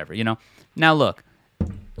buy whatever, Now look,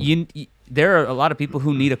 there are a lot of people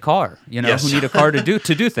who need a car, Yes. who need a car to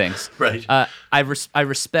do things. Right. I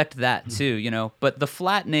respect that too, But the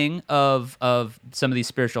flattening of some of these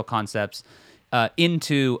spiritual concepts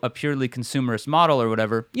into a purely consumerist model or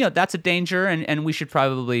whatever, that's a danger, and we should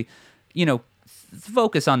probably,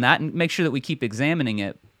 focus on that and make sure that we keep examining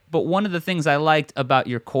it. But one of the things I liked about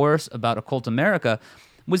your course about Occult America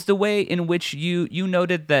was the way in which you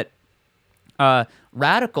noted that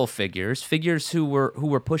radical figures who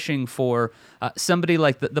were pushing for somebody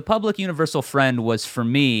like the Public Universal Friend was, for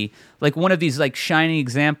me, like one of these like shining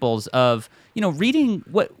examples of reading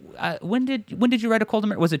what. When did you write Occult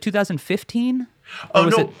America? Was it 2015? Oh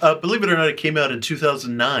no! Believe it or not, it came out in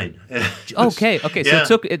 2009. Okay. Yeah.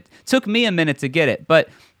 So it took me a minute to get it, but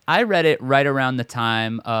I read it right around the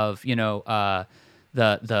time of the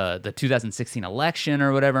 2016 election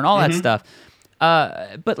or whatever, and all that stuff.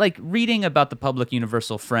 But like reading about the public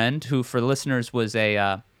universal friend, who for listeners was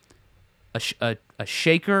a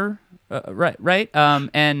shaker, right?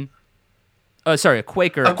 A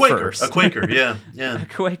Quaker. A Quaker, first. a Quaker, yeah.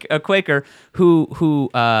 A Quaker who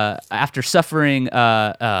after suffering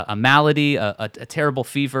a malady, a terrible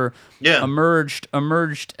fever, Yeah. emerged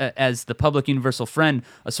as the public universal friend,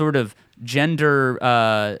 a sort of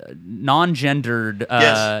non-gendered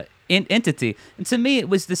Yes. entity. And to me, it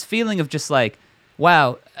was this feeling of just like,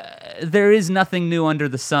 wow, there is nothing new under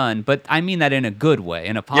the sun, but I mean that in a good way,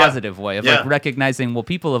 in a positive way, of like recognizing, well,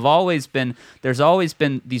 people have always been, there's always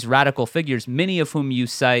been these radical figures, many of whom you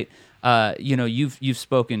cite. You've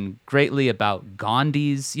spoken greatly about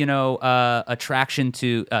Gandhi's, attraction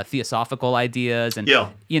to theosophical ideas and,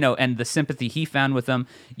 and the sympathy he found with them.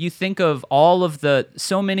 You think of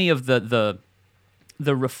so many of the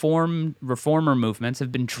reformer movements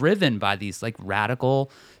have been driven by these like radical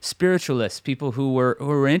spiritualists, people who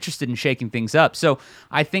were interested in shaking things up. So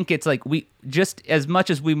I think it's like, we just, as much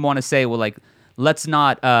as we want to say, well, like, let's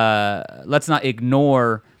not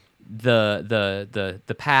ignore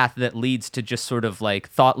the path that leads to just sort of like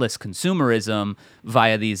thoughtless consumerism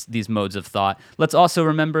via these modes of thought. Let's also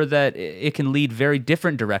remember that it can lead very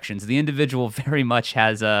different directions. The individual very much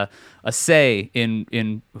has a say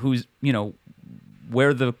in who's,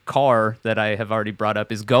 where the car that I have already brought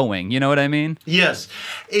up is going. You know what I mean? Yes.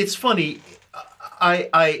 It's funny.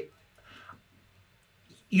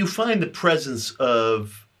 You find the presence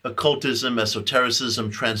of occultism, esotericism,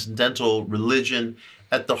 transcendental religion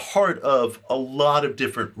at the heart of a lot of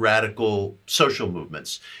different radical social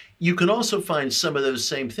movements. You can also find some of those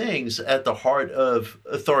same things at the heart of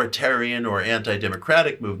authoritarian or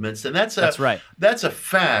anti-democratic movements. And that's right. That's a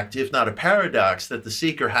fact, if not a paradox, that the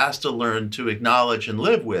seeker has to learn to acknowledge and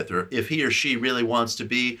live with, or if he or she really wants to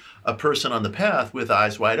be a person on the path with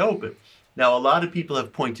eyes wide open. Now, a lot of people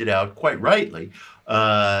have pointed out, quite rightly,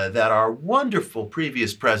 that our wonderful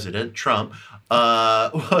previous president, Trump,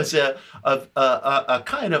 was a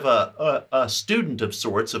kind of a student of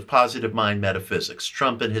sorts of positive mind metaphysics.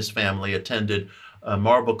 Trump and his family attended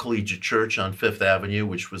Marble Collegiate Church on Fifth Avenue,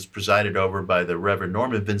 which was presided over by the Reverend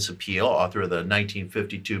Norman Vincent Peale, author of the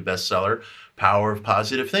 1952 bestseller, Power of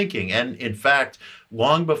Positive Thinking. And in fact,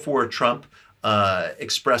 long before Trump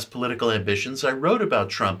expressed political ambitions, I wrote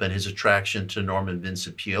about Trump and his attraction to Norman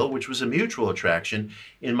Vincent Peale, which was a mutual attraction,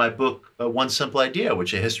 in my book, One Simple Idea,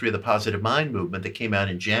 which is a history of the positive mind movement that came out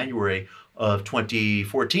in January of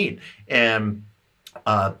 2014. And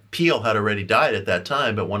Peale had already died at that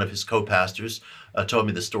time, but one of his co-pastors told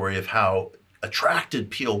me the story of how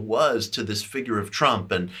attracted Peale was to this figure of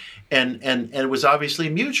Trump, and it was obviously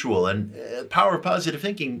mutual. And Power of Positive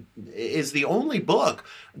Thinking is the only book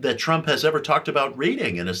that Trump has ever talked about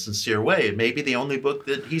reading in a sincere way. It may be the only book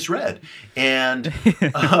that he's read, and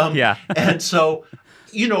and so,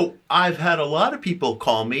 I've had a lot of people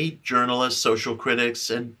call me, journalists, social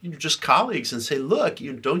critics, and just colleagues, and say, look,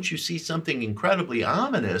 don't you see something incredibly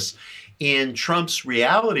ominous in Trump's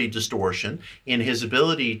reality distortion, in his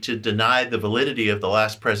ability to deny the validity of the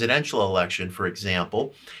last presidential election, for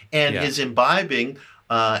example, and his imbibing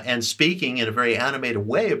and speaking in a very animated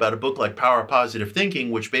way about a book like Power of Positive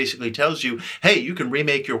Thinking, which basically tells you, hey, you can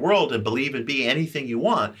remake your world and believe and be anything you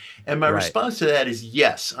want. And my response to that is,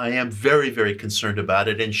 yes, I am very, very concerned about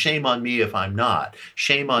it. And shame on me if I'm not.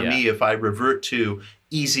 Shame on me if I revert to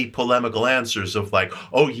easy polemical answers of like,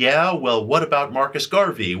 oh yeah, well, what about Marcus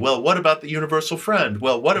Garvey? Well, what about the Universal Friend?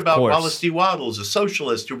 Well, what about Wallace D. Wattles, a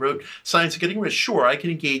socialist who wrote Science of Getting Rich? Sure, I can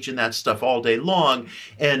engage in that stuff all day long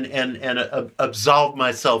and absolve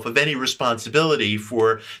myself of any responsibility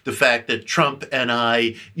for the fact that Trump and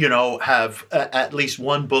I, have at least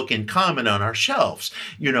one book in common on our shelves,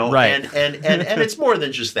 and it's more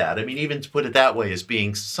than just that. I mean, even to put it that way is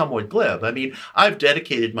being somewhat glib. I mean, I've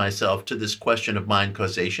dedicated myself to this question of mind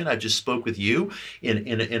causation. I just spoke with you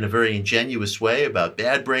in a very ingenuous way about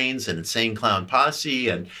Bad Brains and Insane Clown Posse,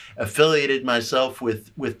 and affiliated myself with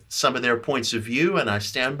some of their points of view, and I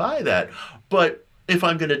stand by that. But if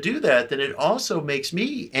I'm going to do that, then it also makes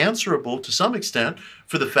me answerable to some extent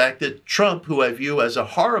for the fact that Trump, who I view as a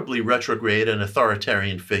horribly retrograde and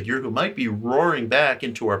authoritarian figure who might be roaring back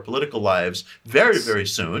into our political lives very, very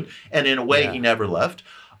soon, and in a way he never left,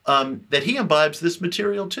 that he imbibes this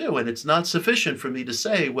material too. And it's not sufficient for me to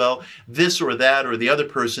say, well, this or that or the other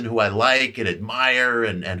person who I like and admire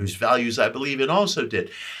and whose values I believe in also did.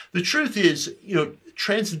 The truth is,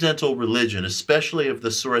 transcendental religion, especially of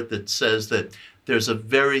the sort that says that there's a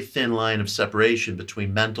very thin line of separation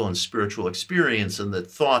between mental and spiritual experience, and that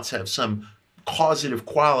thoughts have some causative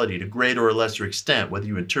quality to greater or lesser extent, whether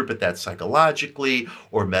you interpret that psychologically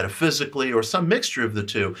or metaphysically or some mixture of the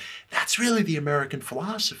two. That's really the American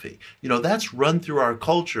philosophy. That's run through our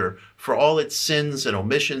culture for all its sins and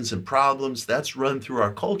omissions and problems. That's run through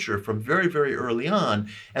our culture from very, very early on.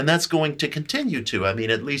 And that's going to continue to. I mean,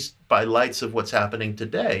 at least by lights of what's happening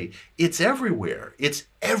today, it's everywhere. It's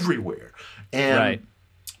everywhere. And right.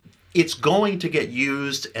 It's going to get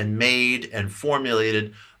used and made and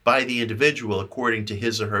formulated by the individual according to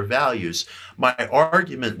his or her values. My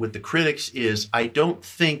argument with the critics is I don't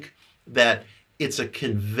think that it's a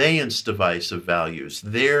conveyance device of values.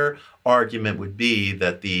 Their argument would be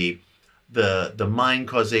that the mind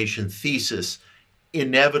causation thesis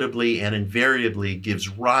inevitably and invariably gives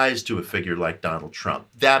rise to a figure like Donald Trump.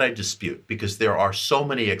 That I dispute, because there are so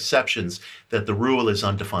many exceptions that the rule is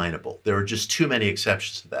undefinable. There are just too many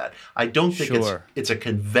exceptions to that. I don't think it's a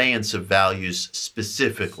conveyance of values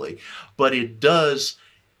specifically, but it does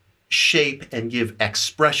shape and give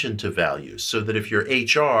expression to values, so that if you're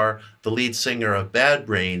HR, the lead singer of Bad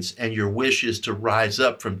Brains, and your wish is to rise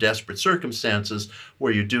up from desperate circumstances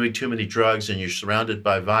where you're doing too many drugs and you're surrounded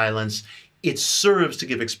by violence, it serves to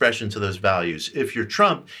give expression to those values. If you're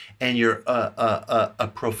Trump and you're a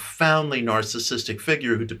profoundly narcissistic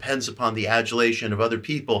figure who depends upon the adulation of other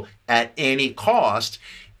people at any cost,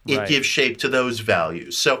 it gives shape to those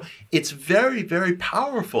values. So it's very, very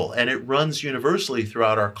powerful, and it runs universally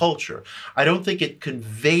throughout our culture. I don't think it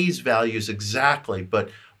conveys values exactly, but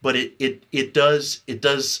it does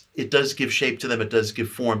give shape to them. It does give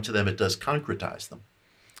form to them. It does concretize them.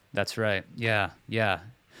 That's right. Yeah.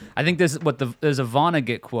 I think there's a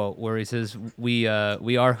Vonnegut quote where he says, "We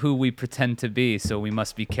are who we pretend to be, so we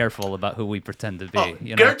must be careful about who we pretend to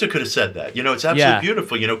be." Goethe could have said that. It's absolutely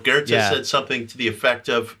beautiful. Goethe said something to the effect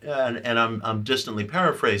of, and I'm distantly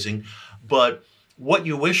paraphrasing, but what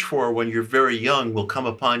you wish for when you're very young will come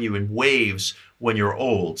upon you in waves when you're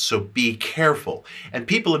old, so be careful. And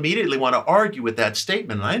people immediately want to argue with that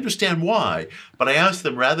statement, and I understand why, but I ask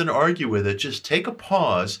them, rather than argue with it, just take a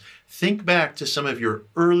pause, think back to some of your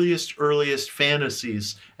earliest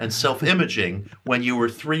fantasies and self-imaging when you were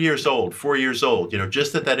 3 years old, 4 years old,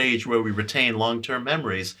 just at that age where we retain long-term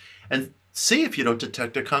memories, and see if you don't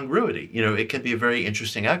detect a congruity. It can be a very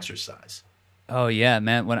interesting exercise. Oh yeah,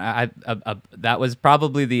 man. When I that was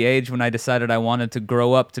probably the age when I decided I wanted to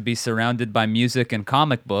grow up to be surrounded by music and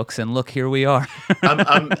comic books, and look, here we are.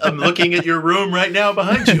 I'm looking at your room right now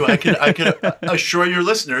behind you. I can assure your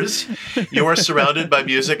listeners you are surrounded by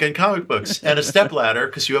music and comic books and a stepladder,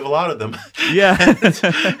 because you have a lot of them. Yeah.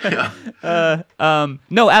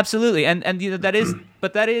 No, absolutely, and that is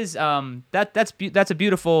that's a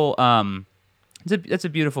beautiful that's a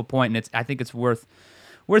beautiful point, and I think it's worth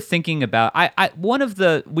thinking about.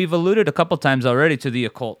 We've alluded a couple times already to the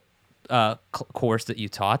occult course that you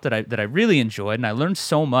taught that I really enjoyed, and I learned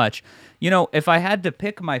so much. If I had to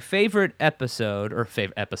pick my favorite my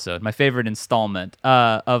favorite installment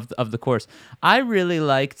of the course, I really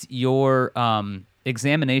liked your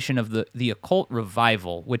examination of the occult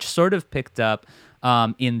revival, which sort of picked up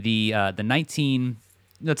in the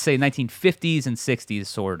 1950s and 60s,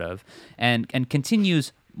 sort of, and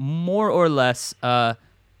continues more or less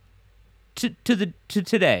to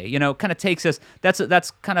today, kind of takes us.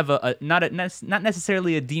 That's kind of not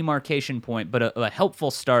necessarily a demarcation point, but a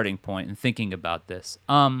helpful starting point in thinking about this.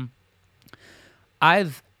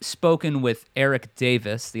 I've spoken with Eric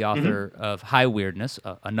Davis, the author of High Weirdness,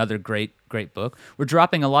 another great book. We're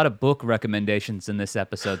dropping a lot of book recommendations in this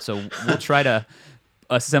episode, so we'll try to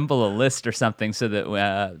assemble a list or something so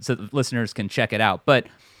that listeners can check it out. But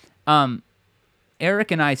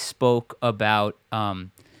Eric and I spoke about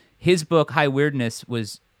his book, High Weirdness,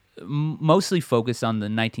 was mostly focused on the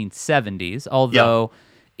 1970s, although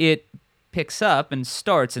it picks up and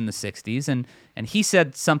starts in the 60s. And he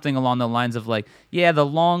said something along the lines of the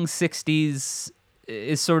long 60s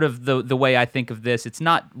is sort of the way I think of this. It's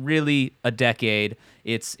not really a decade.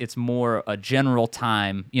 It's more a general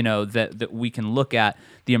time, that we can look at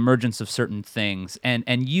the emergence of certain things.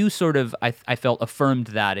 And you sort of, I felt, affirmed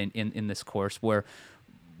that in this course where...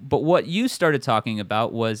 But what you started talking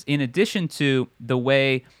about was, in addition to the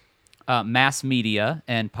way mass media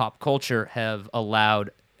and pop culture have allowed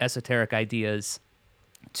esoteric ideas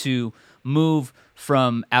to move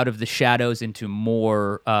from out of the shadows into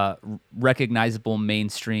more recognizable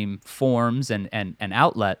mainstream forms and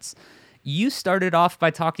outlets, you started off by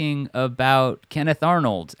talking about Kenneth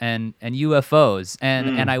Arnold and UFOs.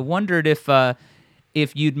 And I wondered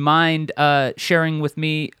if you'd mind sharing with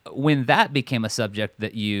me when that became a subject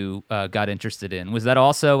that you got interested in. Was that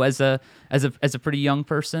also as a as a pretty young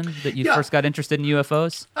person that you first got interested in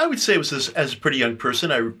UFOs? I would say it was as a pretty young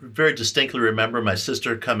person. I very distinctly remember my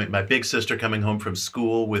big sister coming home from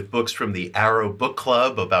school with books from the Arrow Book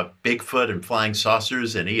Club about Bigfoot and flying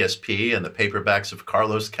saucers and ESP and the paperbacks of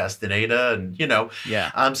Carlos Castaneda. And,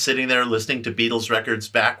 I'm sitting there listening to Beatles records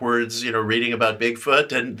backwards, reading about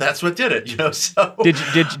Bigfoot, and that's what did it, so.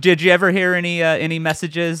 Did you ever hear any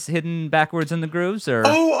messages hidden backwards in the grooves? Or?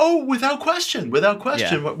 Oh, without question.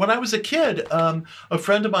 Yeah. When I was a kid, a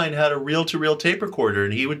friend of mine had a reel-to-reel tape recorder,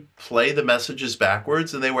 and he would play the messages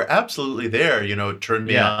backwards, and they were absolutely there. Turn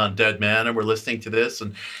me on, dead man, and we're listening to this,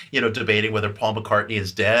 and debating whether Paul McCartney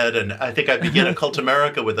is dead. And I think I began Occult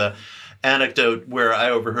America with a anecdote where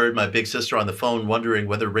I overheard my big sister on the phone wondering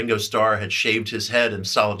whether Ringo Starr had shaved his head in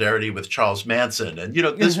solidarity with Charles Manson, and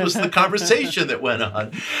this was the conversation that went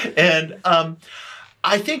on, and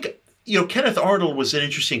I think. Kenneth Arnold was an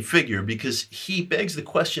interesting figure because he begs the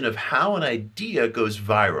question of how an idea goes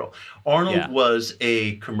viral. Arnold was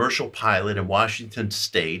a commercial pilot in Washington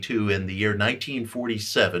State who, in the year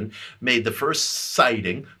 1947, made the first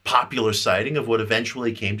popular sighting of what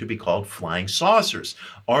eventually came to be called flying saucers.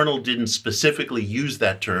 Arnold didn't specifically use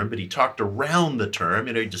that term, but he talked around the term.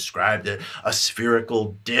 He described it a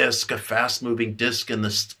spherical disc, a fast-moving disc in the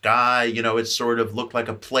sky. It sort of looked like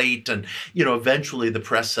a plate. And, eventually the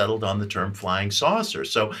press settled on the term flying saucer.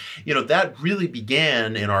 So, that really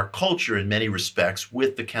began in our culture in many respects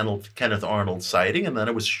with the Kenneth Arnold sighting. And then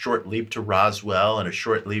it was a short leap to Roswell and a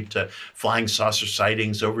short leap to flying saucer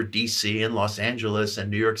sightings over D.C. and Los Angeles and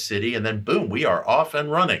New York City. And then, boom, we are off and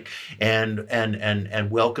running. And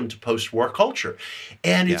welcome to post-war culture.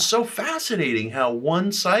 And it's so fascinating how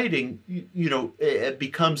one sighting, it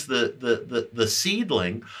becomes the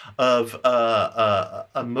seedling of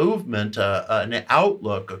a movement, an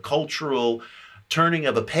outlook, a cultural turning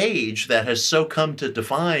of a page that has so come to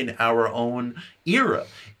define our own era.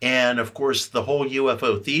 And of course, the whole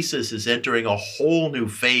UFO thesis is entering a whole new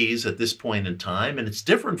phase at this point in time. And it's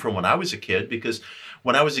different from when I was a kid, because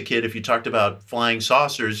when I was a kid, if you talked about flying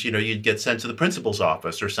saucers, you'd get sent to the principal's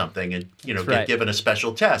office or something and, get given a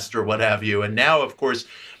special test or what have you. And now, of course,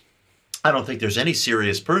 I don't think there's any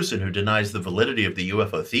serious person who denies the validity of the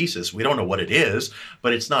UFO thesis. We don't know what it is,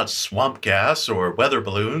 but it's not swamp gas or weather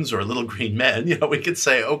balloons or little green men. We could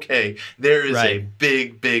say, okay, there is a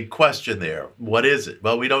big, big question there. What is it?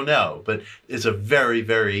 Well, we don't know, but it's a very,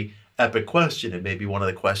 very epic question. It may be one of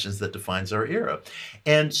the questions that defines our era.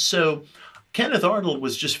 And so Kenneth Arnold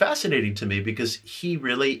was just fascinating to me because he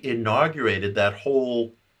really inaugurated that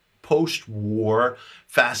whole post-war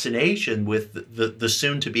fascination with the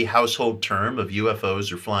soon-to-be household term of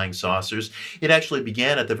UFOs or flying saucers. It actually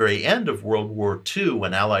began at the very end of World War II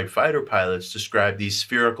when Allied fighter pilots described these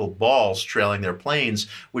spherical balls trailing their planes,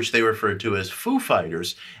 which they referred to as Foo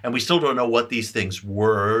Fighters. And we still don't know what these things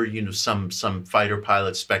were. Some fighter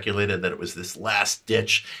pilots speculated that it was this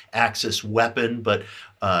last-ditch Axis weapon, but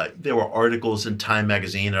there were articles in Time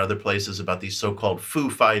magazine and other places about these so-called Foo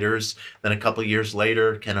Fighters. Then a couple of years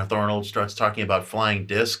later, Kenneth Arnold starts talking about flying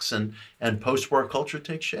discs, and post-war culture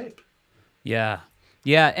takes shape. Yeah,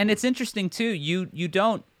 and it's interesting too. You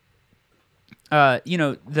don't, the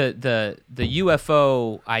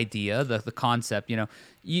UFO idea, the concept.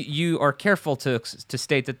 You are careful to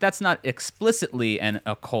state that that's not explicitly an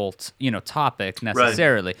occult, topic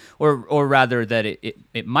necessarily, right. or rather that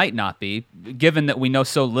it might not be. Given that we know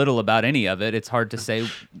so little about any of it, it's hard to say,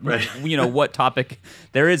 right. What topic.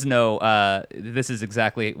 There is no. This is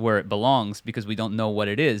exactly where it belongs because we don't know what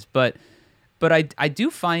it is. But I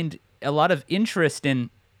do find a lot of interest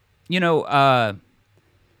in,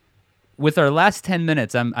 with our last 10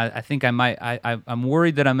 minutes, I think I'm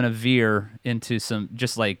worried that I'm going to veer into some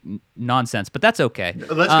just like nonsense, but that's okay.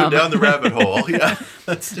 Let's go down the rabbit hole. Yeah,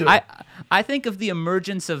 let's do it. I think of the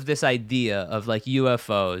emergence of this idea of like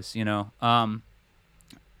UFOs,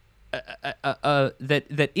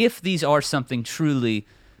 that if these are something truly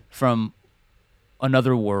from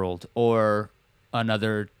another world or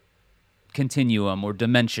another continuum or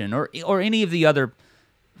dimension or any of the other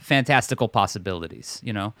fantastical possibilities,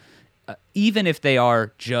 even if they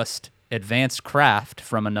are just advanced craft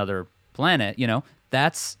from another planet,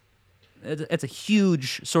 it's a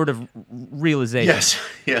huge sort of realization.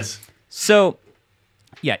 Yes. So,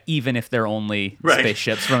 yeah, even if they're only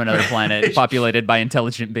spaceships from another planet populated by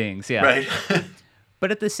intelligent beings, yeah. Right.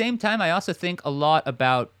 But at the same time, I also think a lot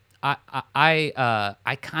about.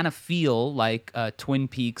 I kind of feel like Twin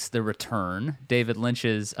Peaks: The Return, David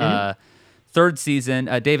Lynch's. Third season,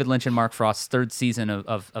 David Lynch and Mark Frost's third season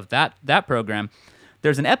of that program.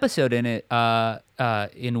 There's an episode in it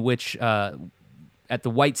in which, at the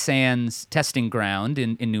White Sands testing ground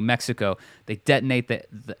in New Mexico, they detonate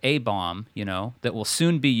the A-bomb, that will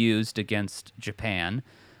soon be used against Japan.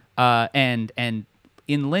 And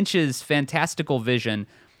in Lynch's fantastical vision,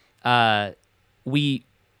 we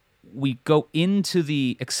go into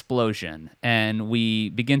the explosion and we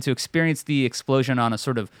begin to experience the explosion on a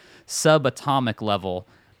sort of subatomic level.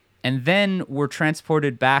 And then we're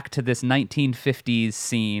transported back to this 1950s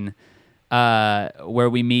scene where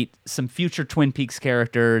we meet some future Twin Peaks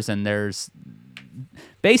characters, and there's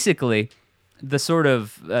basically the sort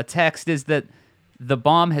of text is that the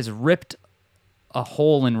bomb has ripped a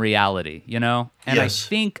hole in reality, And Yes.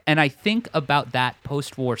 I think about that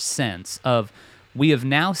post-war sense of we have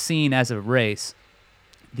now seen as a race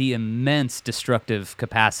the immense destructive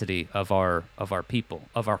capacity of our people,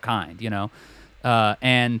 of our kind,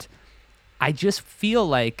 and I just feel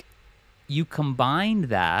like you combine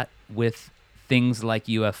that with things like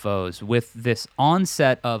UFOs, with this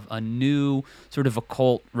onset of a new sort of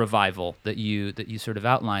occult revival that you sort of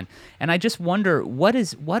outline, and I just wonder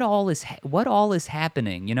what all is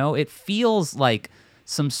happening. It feels like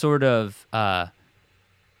some sort of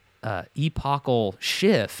epochal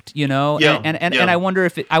shift, Yeah, and yeah. I wonder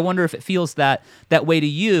if it feels that way to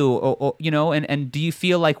you, or and do you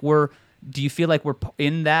feel like we're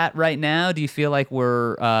in that right now? Do you feel like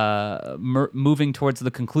we're moving towards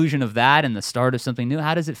the conclusion of that and the start of something new?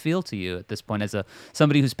 How does it feel to you at this point as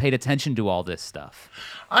somebody who's paid attention to all this stuff?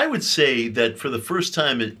 I would say that for the first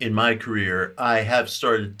time in my career, I have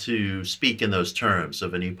started to speak in those terms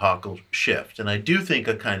of an epochal shift. And I do think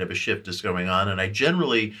a kind of a shift is going on. And I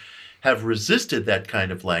generally have resisted that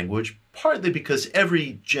kind of language, partly because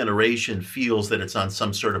every generation feels that it's on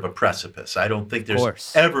some sort of a precipice. I don't think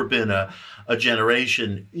there's ever been a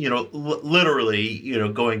generation, literally,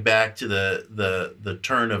 going back to the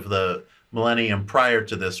turn of the millennium prior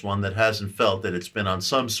to this one that hasn't felt that it's been on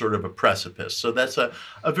some sort of a precipice. So that's a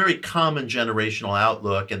very common generational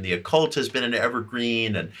outlook. And the occult has been an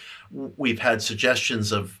evergreen, and we've had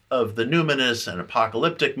suggestions of the numinous and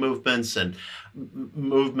apocalyptic movements and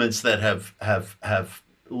movements that have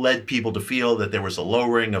led people to feel that there was a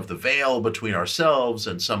lowering of the veil between ourselves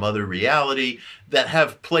and some other reality that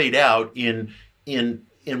have played out in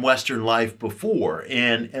Western life before.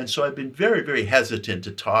 And so I've been very, very hesitant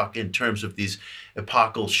to talk in terms of these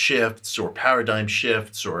epochal shifts or paradigm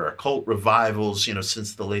shifts or occult revivals,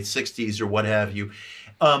 since the late 60s or what have you.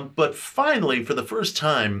 But finally, for the first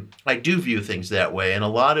time, I do view things that way. And a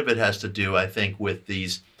lot of it has to do, I think, with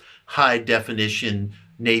these high definition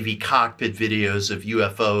Navy cockpit videos of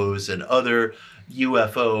UFOs and other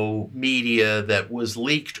UFO media that was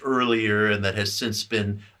leaked earlier and that has since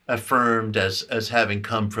been affirmed as having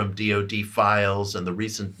come from DoD files, and the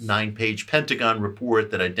recent 9-page Pentagon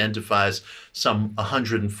report that identifies some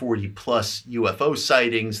 140 plus UFO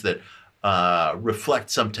sightings that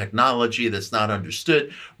reflect some technology that's not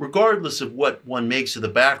understood. Regardless of what one makes of the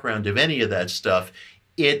background of any of that stuff,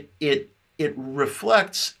 it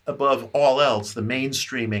reflects above all else the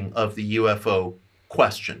mainstreaming of the UFO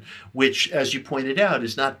question, which, as you pointed out,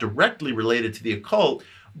 is not directly related to the occult,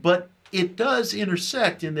 but it does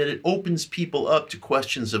intersect in that it opens people up to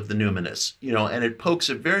questions of the numinous, and it pokes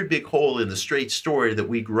a very big hole in the straight story that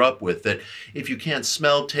we grew up with, that if you can't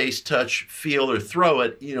smell, taste, touch, feel, or throw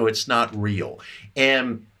it, it's not real.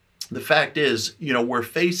 And the fact is, we're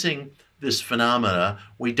facing this phenomena.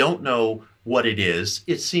 We don't know what it is.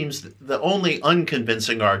 It seems the only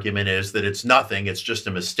unconvincing argument is that it's nothing. It's just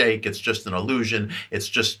a mistake. It's just an illusion. It's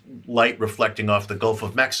just light reflecting off the Gulf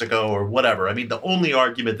of Mexico or whatever. I mean, the only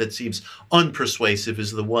argument that seems unpersuasive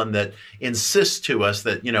is the one that insists to us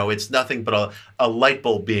that, it's nothing but a light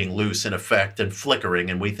bulb being loose in effect and flickering,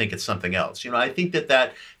 and we think it's something else. I think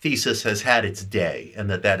that thesis has had its day and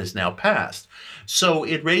that is now past. So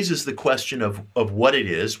it raises the question of what it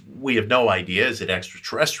is. We have no idea. Is it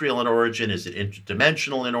extraterrestrial in origin? Is it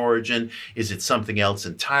interdimensional in origin? Is it something else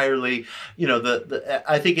entirely?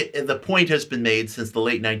 I think the point has been made since the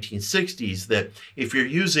late 1960s that if you're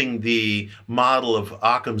using the model of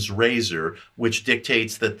Occam's razor, which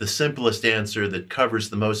dictates that the simplest answer that covers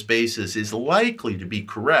the most bases is likely to be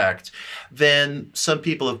correct, then some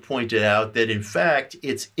people have pointed out that in fact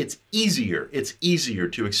it's easier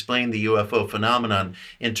to explain the UFO phenomenon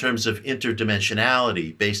in terms of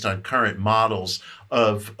interdimensionality based on current models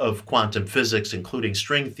of quantum physics, including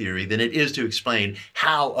string theory, than it is to explain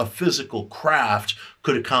how a physical craft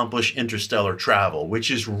could accomplish interstellar travel, which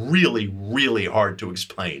is really, really hard to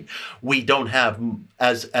explain. We don't have,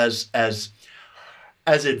 as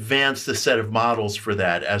as advanced a set of models for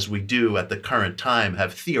that as we do at the current time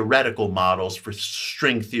have theoretical models for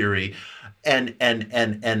string theory and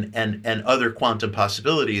other quantum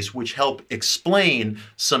possibilities, which help explain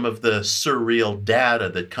some of the surreal data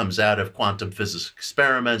that comes out of quantum physics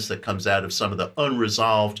experiments, that comes out of some of the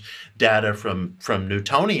unresolved data from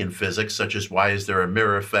Newtonian physics, such as why is there a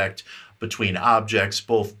mirror effect between objects,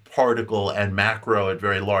 both particle and macro at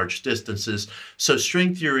very large distances. So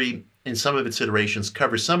string theory in some of its iterations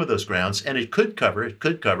covers some of those grounds, and it could cover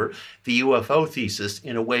the UFO thesis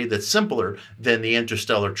in a way that's simpler than the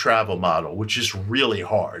interstellar travel model, which is really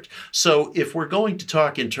hard. So if we're going to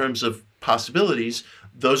talk in terms of possibilities,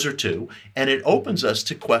 those are two, and it opens us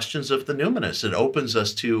to questions of the numinous. It opens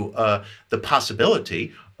us to the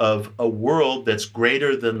possibility of a world that's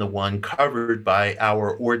greater than the one covered by our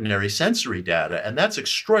ordinary sensory data. And that's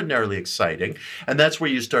extraordinarily exciting. And that's where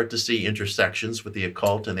you start to see intersections with the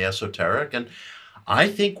occult and the esoteric. And I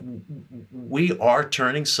think we are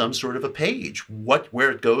turning some sort of a page. Where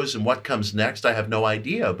it goes and what comes next, I have no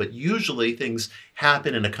idea. But usually things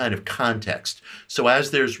happen in a kind of context. So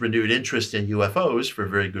as there's renewed interest in UFOs for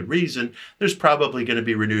very good reason, there's probably going to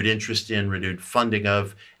be renewed interest in renewed funding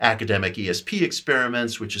of academic ESP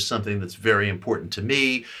experiments, which is something that's very important to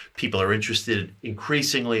me. People are interested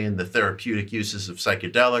increasingly in the therapeutic uses of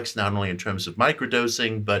psychedelics, not only in terms of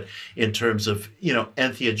microdosing, but in terms of,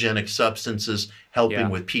 entheogenic substances helping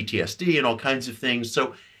with PTSD and all kinds of things.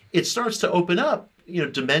 So it starts to open up,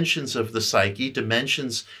 dimensions of the psyche,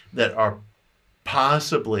 dimensions that are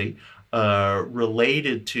possibly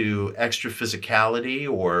related to extra physicality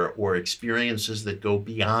or experiences that go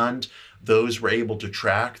beyond those we're able to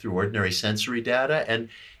track through ordinary sensory data. And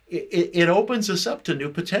it opens us up to new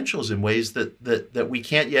potentials in ways that we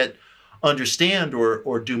can't yet understand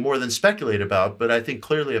or do more than speculate about. But I think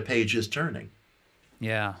clearly a page is turning.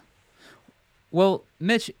 Yeah. Well,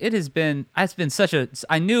 Mitch, it's been such a,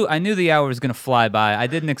 I knew the hour was going to fly by. I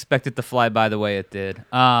didn't expect it to fly by the way it did.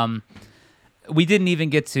 We didn't even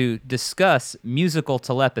get to discuss musical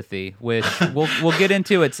telepathy, which we'll get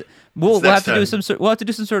into. We'll have to do some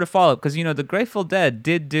sort of follow up, because the Grateful Dead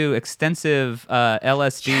did do extensive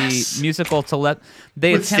LSD musical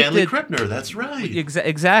telepathy. With Stanley Krippner, that's right.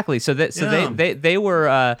 Exactly. So they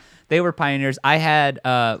were pioneers. I had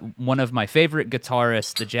one of my favorite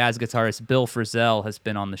guitarists, the jazz guitarist Bill Frisell, has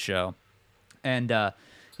been on the show, and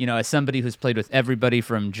as somebody who's played with everybody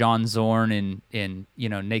from John Zorn in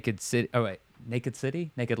Naked City. Oh wait. Naked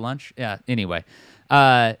City? Naked Lunch? Yeah, anyway.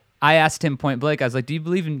 I asked him point blank, I was like, do you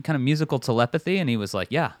believe in kind of musical telepathy? And he was like,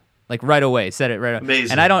 yeah. Like right away, said it right away.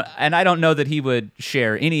 Amazing. And I don't know that he would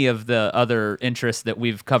share any of the other interests that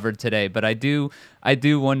we've covered today, but I do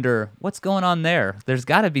wonder what's going on there. There's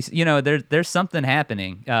got to be, there's something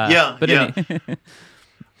happening.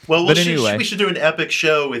 Well, anyway, we should do an epic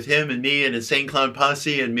show with him and me and Insane Clown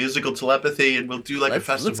Posse and musical telepathy, and we'll do a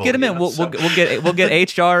festival. Let's get him in. We'll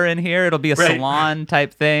get HR in here. It'll be a salon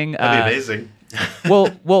type thing. That'd be amazing.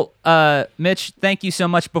 well, Mitch, thank you so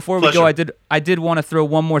much. Before we go, I did want to throw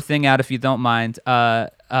one more thing out, if you don't mind.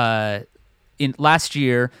 In last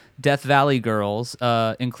year, Death Valley Girls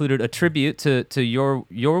included a tribute to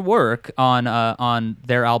your work on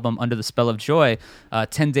their album Under the Spell of Joy,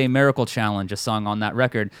 10-Day Miracle Challenge, a song on that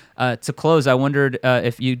record. To close, I wondered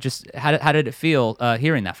if you how did it feel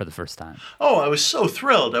hearing that for the first time? Oh, I was so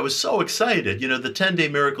thrilled. I was so excited. The 10-Day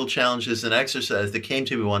Miracle Challenge is an exercise that came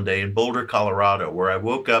to me one day in Boulder, Colorado, where I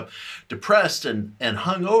woke up depressed and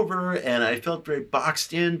hungover, and I felt very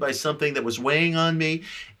boxed in by something that was weighing on me.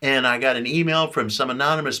 And I got an email from some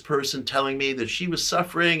anonymous person telling me that she was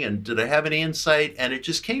suffering and did I have any insight? And it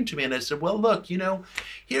just came to me and I said, well, look,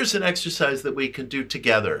 here's an exercise that we can do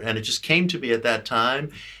together. And it just came to me at that time.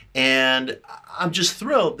 And I'm just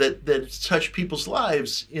thrilled that it's touched people's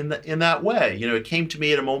lives in that way. It came to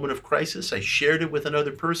me at a moment of crisis. I shared it with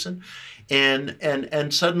another person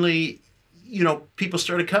and suddenly, people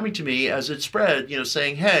started coming to me as it spread,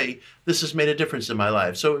 saying, hey, this has made a difference in my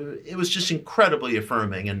life. So it was just incredibly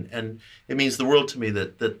affirming. And it means the world to me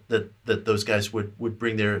that those guys would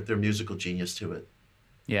bring their musical genius to it.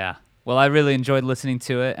 Yeah. Well, I really enjoyed listening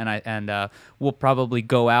to it, and we'll probably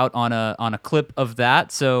go out on a clip of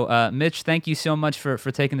that. So, Mitch, thank you so much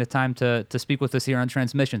for taking the time to speak with us here on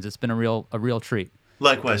Transmissions. It's been a real treat.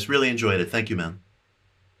 Likewise, really enjoyed it. Thank you, man.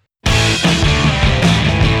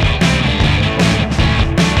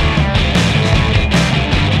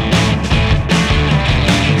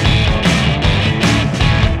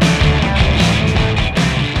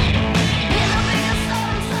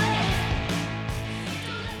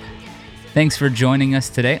 Thanks for joining us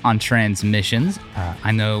today on Transmissions.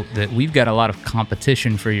 I know that we've got a lot of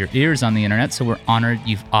competition for your ears on the internet, so we're honored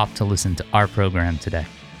you've opted to listen to our program today.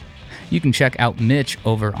 You can check out Mitch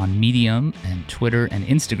over on Medium and Twitter and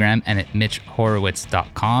Instagram and at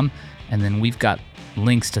mitchhorowitz.com. And then we've got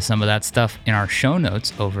links to some of that stuff in our show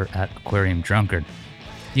notes over at Aquarium Drunkard.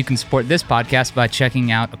 You can support this podcast by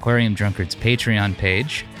checking out Aquarium Drunkard's Patreon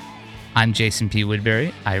page. I'm Jason P.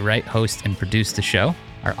 Woodbury. I write, host, and produce the show.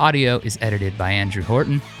 Our audio is edited by Andrew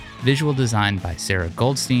Horton, visual design by Sarah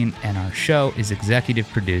Goldstein, and our show is executive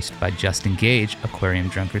produced by Justin Gage, Aquarium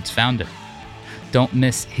Drunkard's founder. Don't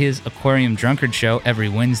miss his Aquarium Drunkard show every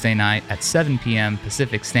Wednesday night at 7 p.m.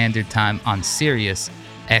 Pacific Standard Time on Sirius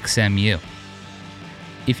XMU.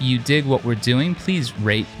 If you dig what we're doing, please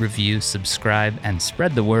rate, review, subscribe, and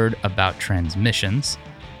spread the word about Transmissions.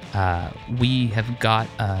 We have got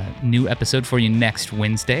a new episode for you next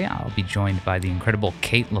Wednesday. I'll be joined by the incredible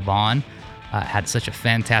Kate LeBon. Had such a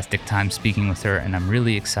fantastic time speaking with her, and I'm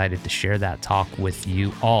really excited to share that talk with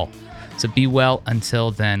you all. So be well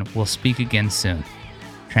until then. We'll speak again soon.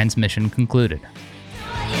 Transmission concluded.